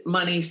made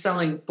money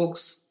selling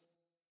books,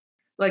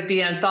 like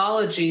the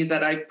anthology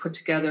that I put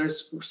together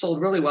is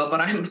sold really well,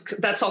 but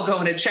that's all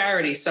going to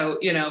charity. So,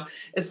 you know,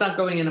 it's not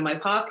going into my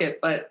pocket,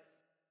 but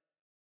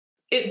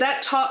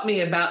that taught me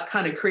about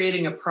kind of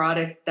creating a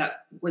product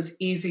that was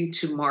easy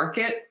to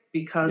market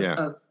because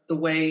of the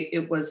way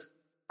it was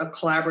a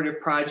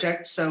collaborative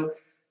project. So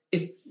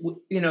if,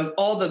 you know,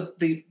 all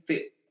the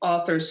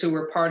authors who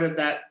were part of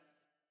that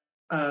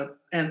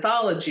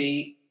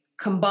anthology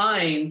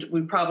combined,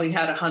 we probably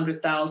had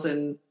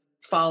 100,000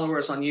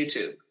 followers on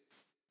YouTube.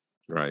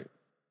 Right.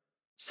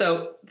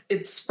 So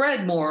it's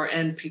spread more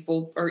and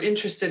people are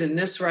interested in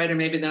this writer.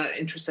 Maybe they're not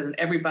interested in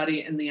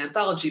everybody in the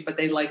anthology, but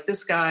they like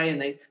this guy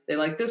and they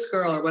like this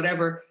girl or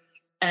whatever.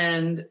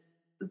 And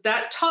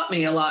that taught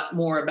me a lot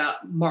more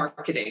about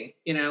marketing,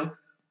 you know?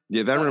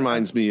 Yeah, that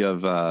reminds me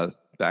of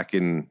back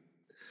in,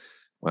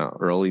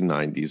 early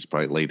 90s,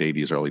 probably late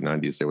 80s, early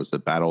 90s, there was the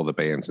Battle of the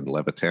Bands in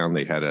Levittown.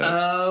 They had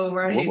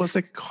what was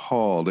it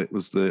called? It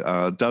was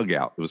the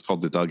Dugout. It was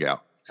called the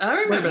Dugout.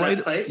 I remember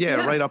that place.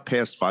 Yeah, right up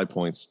past 5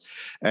 Points.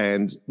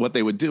 And what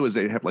they would do is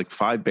they'd have like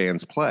 5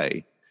 bands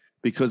play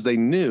because they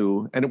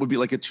knew, and it would be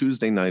like a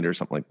Tuesday night or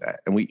something like that.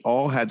 And we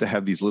all had to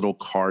have these little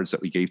cards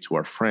that we gave to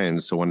our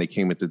friends. So when they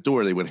came at the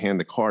door, they would hand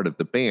the card of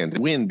the band.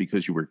 Win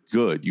because you were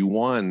good. You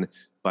won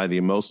by the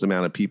most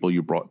amount of people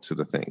you brought to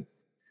the thing.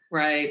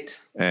 Right.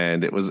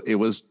 And it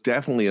was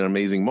definitely an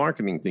amazing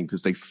marketing thing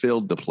because they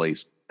filled the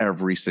place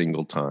every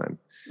single time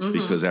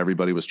because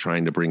everybody was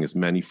trying to bring as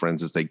many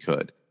friends as they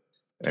could.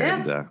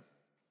 And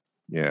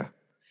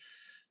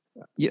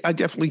I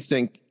definitely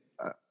think,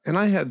 and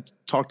I had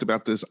talked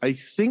about this. I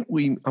think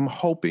I'm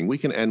hoping we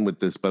can end with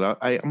this, but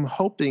I'm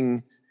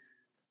hoping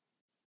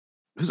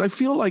because I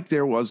feel like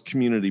there was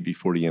community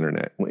before the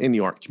internet in the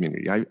art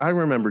community. I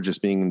remember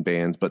just being in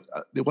bands, but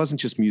it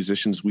wasn't just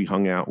musicians we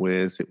hung out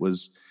with. It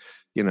was,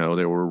 you know,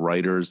 there were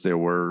writers, there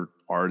were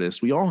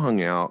artists, we all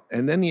hung out.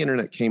 And then the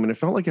internet came and it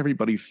felt like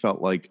everybody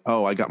felt like,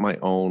 oh, I got my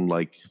own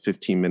like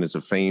 15 minutes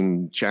of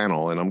fame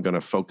channel and I'm going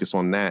to focus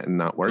on that and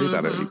not worry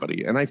about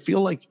everybody. And I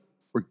feel like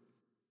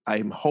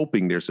I'm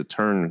hoping there's a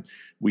turn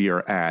we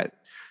are at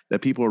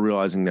that people are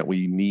realizing that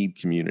we need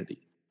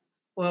community.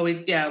 Well,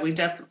 we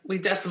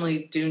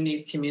definitely do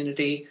need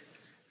community.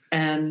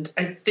 And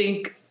I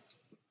think,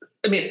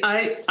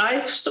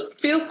 I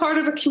feel part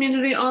of a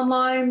community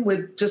online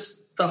with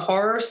just the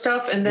horror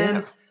stuff. And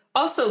then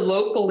also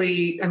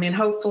locally,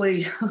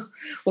 hopefully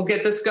we'll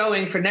get this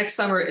going for next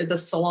summer, the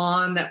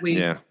salon that we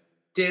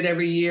did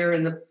every year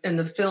in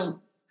the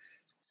film,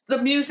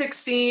 the music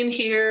scene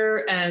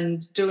here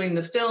and doing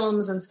the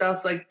films and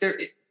stuff and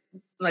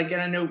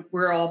I know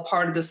we're all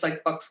part of this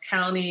like Bucks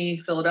County,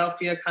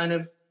 Philadelphia kind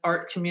of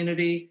art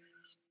community.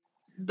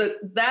 The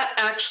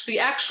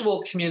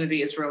actual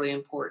community is really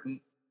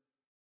important.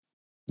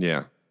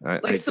 Yeah.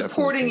 I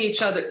supporting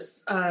each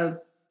other's,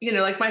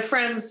 like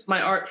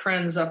my art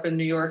friends up in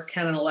New York,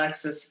 Ken and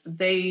Alexis,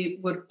 they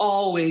would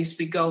always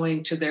be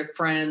going to their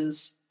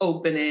friends'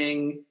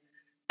 opening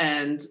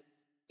and,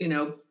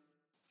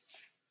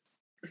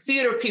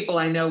 theater people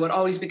I know would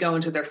always be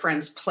going to their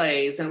friends'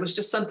 plays. And it was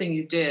just something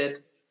you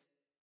did.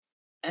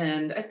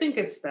 And I think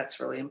that's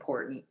really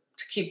important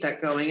to keep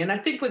that going. And I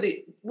think with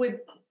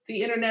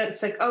the internet,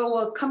 it's like, oh,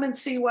 well, come and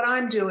see what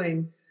I'm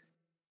doing.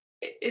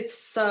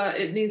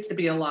 It needs to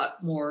be a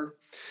lot more.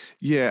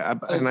 Yeah.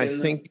 And I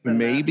think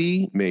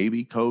maybe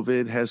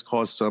COVID has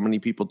caused so many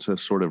people to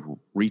sort of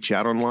reach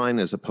out online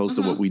as opposed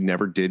to what we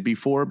never did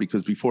before,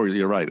 because before,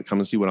 you're right, come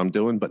and see what I'm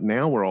doing. But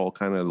now we're all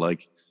kind of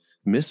like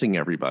missing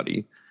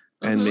everybody.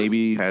 and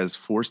maybe has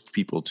forced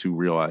people to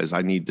realize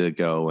I need to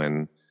go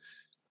and,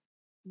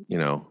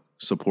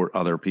 support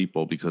other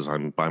people because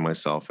I'm by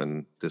myself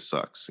and this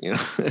sucks,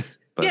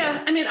 But,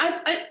 yeah. I mean, I'm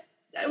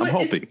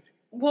hoping.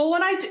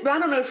 When I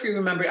don't know if you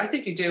remember, I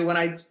think you do. When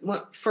I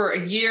went for a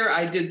year,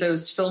 I did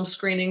those film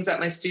screenings at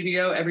my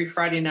studio every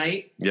Friday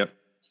night. Yep.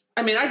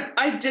 I mean,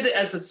 I did it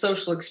as a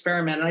social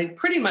experiment. I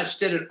pretty much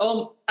did it.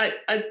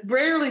 I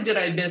rarely did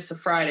I miss a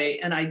Friday,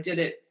 and I did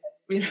it,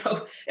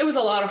 it was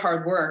a lot of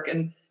hard work.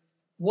 And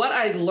what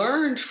I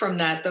learned from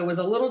that, though, was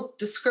a little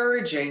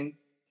discouraging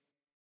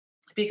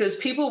because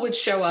people would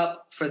show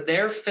up for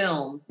their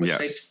film,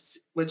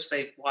 which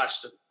they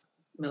watched a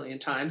million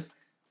times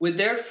with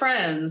their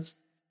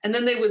friends, and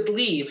then they would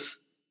leave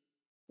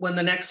when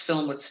the next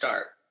film would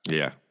start.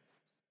 Yeah.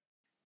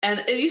 And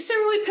it used to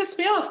really piss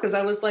me off because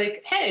I was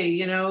like,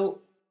 hey,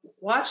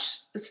 watch.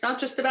 It's not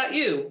just about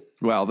you.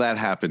 Well, that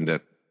happened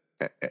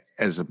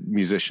as a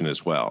musician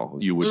as well.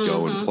 You would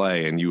go and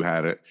play and you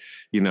had it,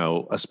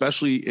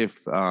 especially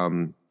if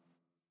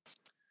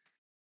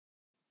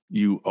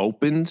you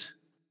opened.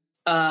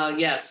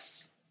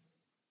 Yes.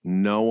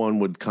 No one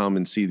would come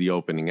and see the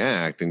opening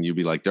act and you'd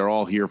be like, they're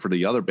all here for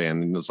the other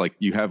band. And it's like,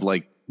 you have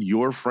like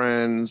your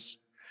friends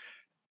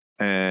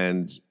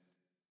and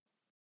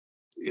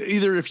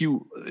either if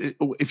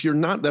you're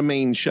not the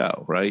main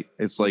show, right?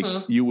 It's like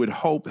you would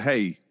hope,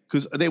 hey,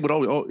 because they would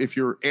always, if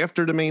you're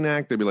after the main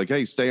act, they'd be like,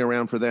 hey, stay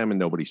around for them, and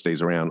nobody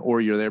stays around. Or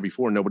you're there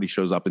before, nobody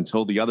shows up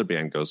until the other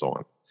band goes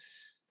on.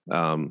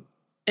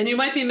 And you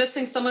might be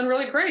missing someone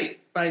really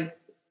great by,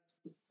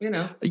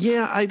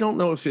 Yeah, I don't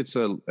know if it's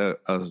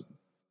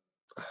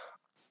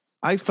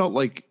I felt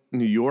like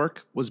New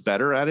York was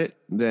better at it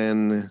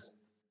than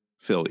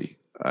Philly.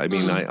 I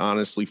mean, I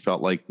honestly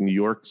felt like New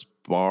York's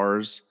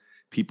bars,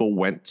 people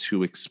went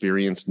to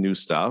experience new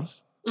stuff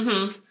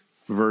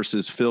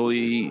versus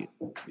Philly.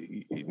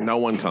 No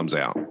one comes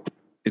out.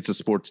 It's a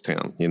sports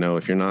town.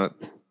 If you're not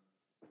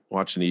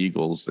watching the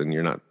Eagles, then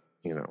you're not,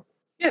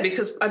 Yeah,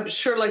 because I'm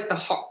sure like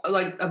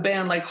a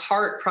band like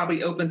Heart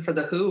probably opened for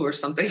the Who or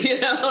something,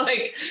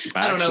 like,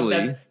 I don't know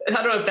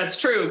if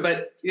that's true,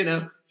 but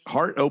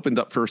Heart opened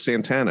up for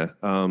Santana.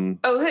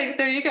 Hey,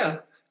 there you go.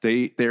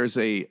 There's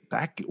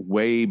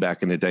way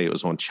back in the day, it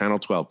was on Channel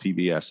 12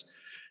 PBS.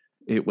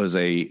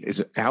 It's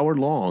an hour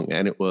long,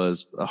 and it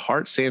was a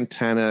Heart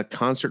Santana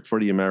concert for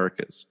the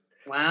Americas.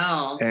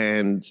 Wow.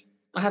 And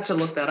I have to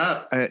look that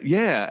up.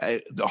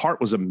 The Heart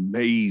was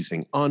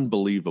amazing,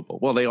 unbelievable.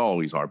 Well, they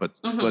always are, but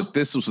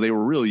they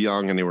were really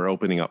young and they were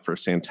opening up for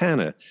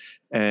Santana.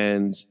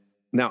 And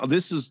now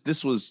this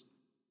was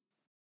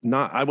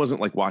not, I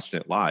wasn't like watching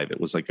it live. It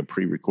was like a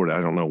pre-recorded.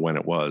 I don't know when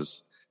it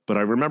was, but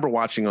I remember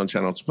watching on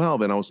Channel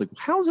 12 and I was like,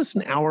 how is this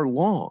an hour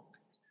long?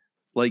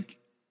 Like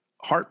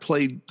Heart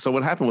played. So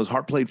what happened was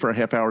Heart played for a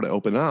half hour to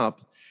open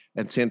up,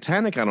 and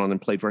Santana got on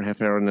and played for a half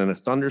hour, and then a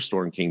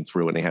thunderstorm came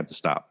through and they had to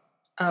stop.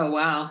 Oh,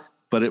 wow.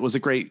 But it was a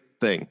great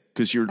thing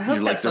because you're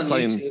like they're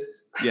playing. YouTube.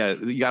 Yeah,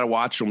 you got to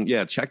watch them.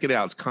 Yeah, check it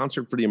out. It's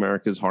Concert for the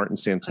Americas, Heart and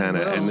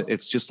Santana, and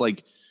it's just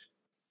like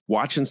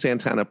watching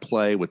Santana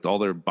play with all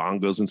their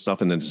bongos and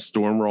stuff, and then the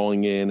storm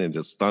rolling in and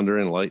just thunder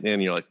and lightning.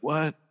 And you're like,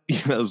 what?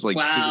 It's like,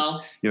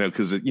 wow.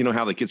 Because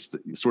how it gets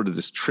sort of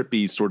this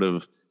trippy sort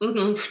of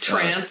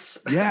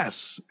trance.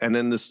 Yes, and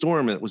then the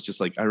storm. It was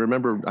just like I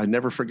remember. I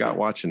never forgot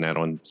watching that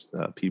on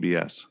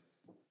PBS.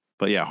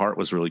 But yeah, Heart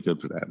was really good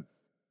for that.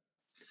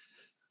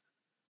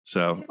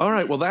 So, all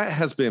right. Well, that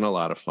has been a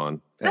lot of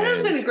fun. That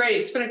has been great.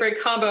 It's been a great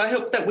combo. I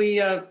hope that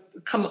we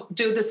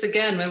do this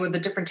again with a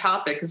different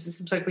topic because it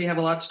seems like we have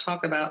a lot to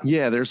talk about.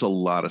 Yeah, there's a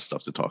lot of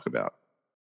stuff to talk about.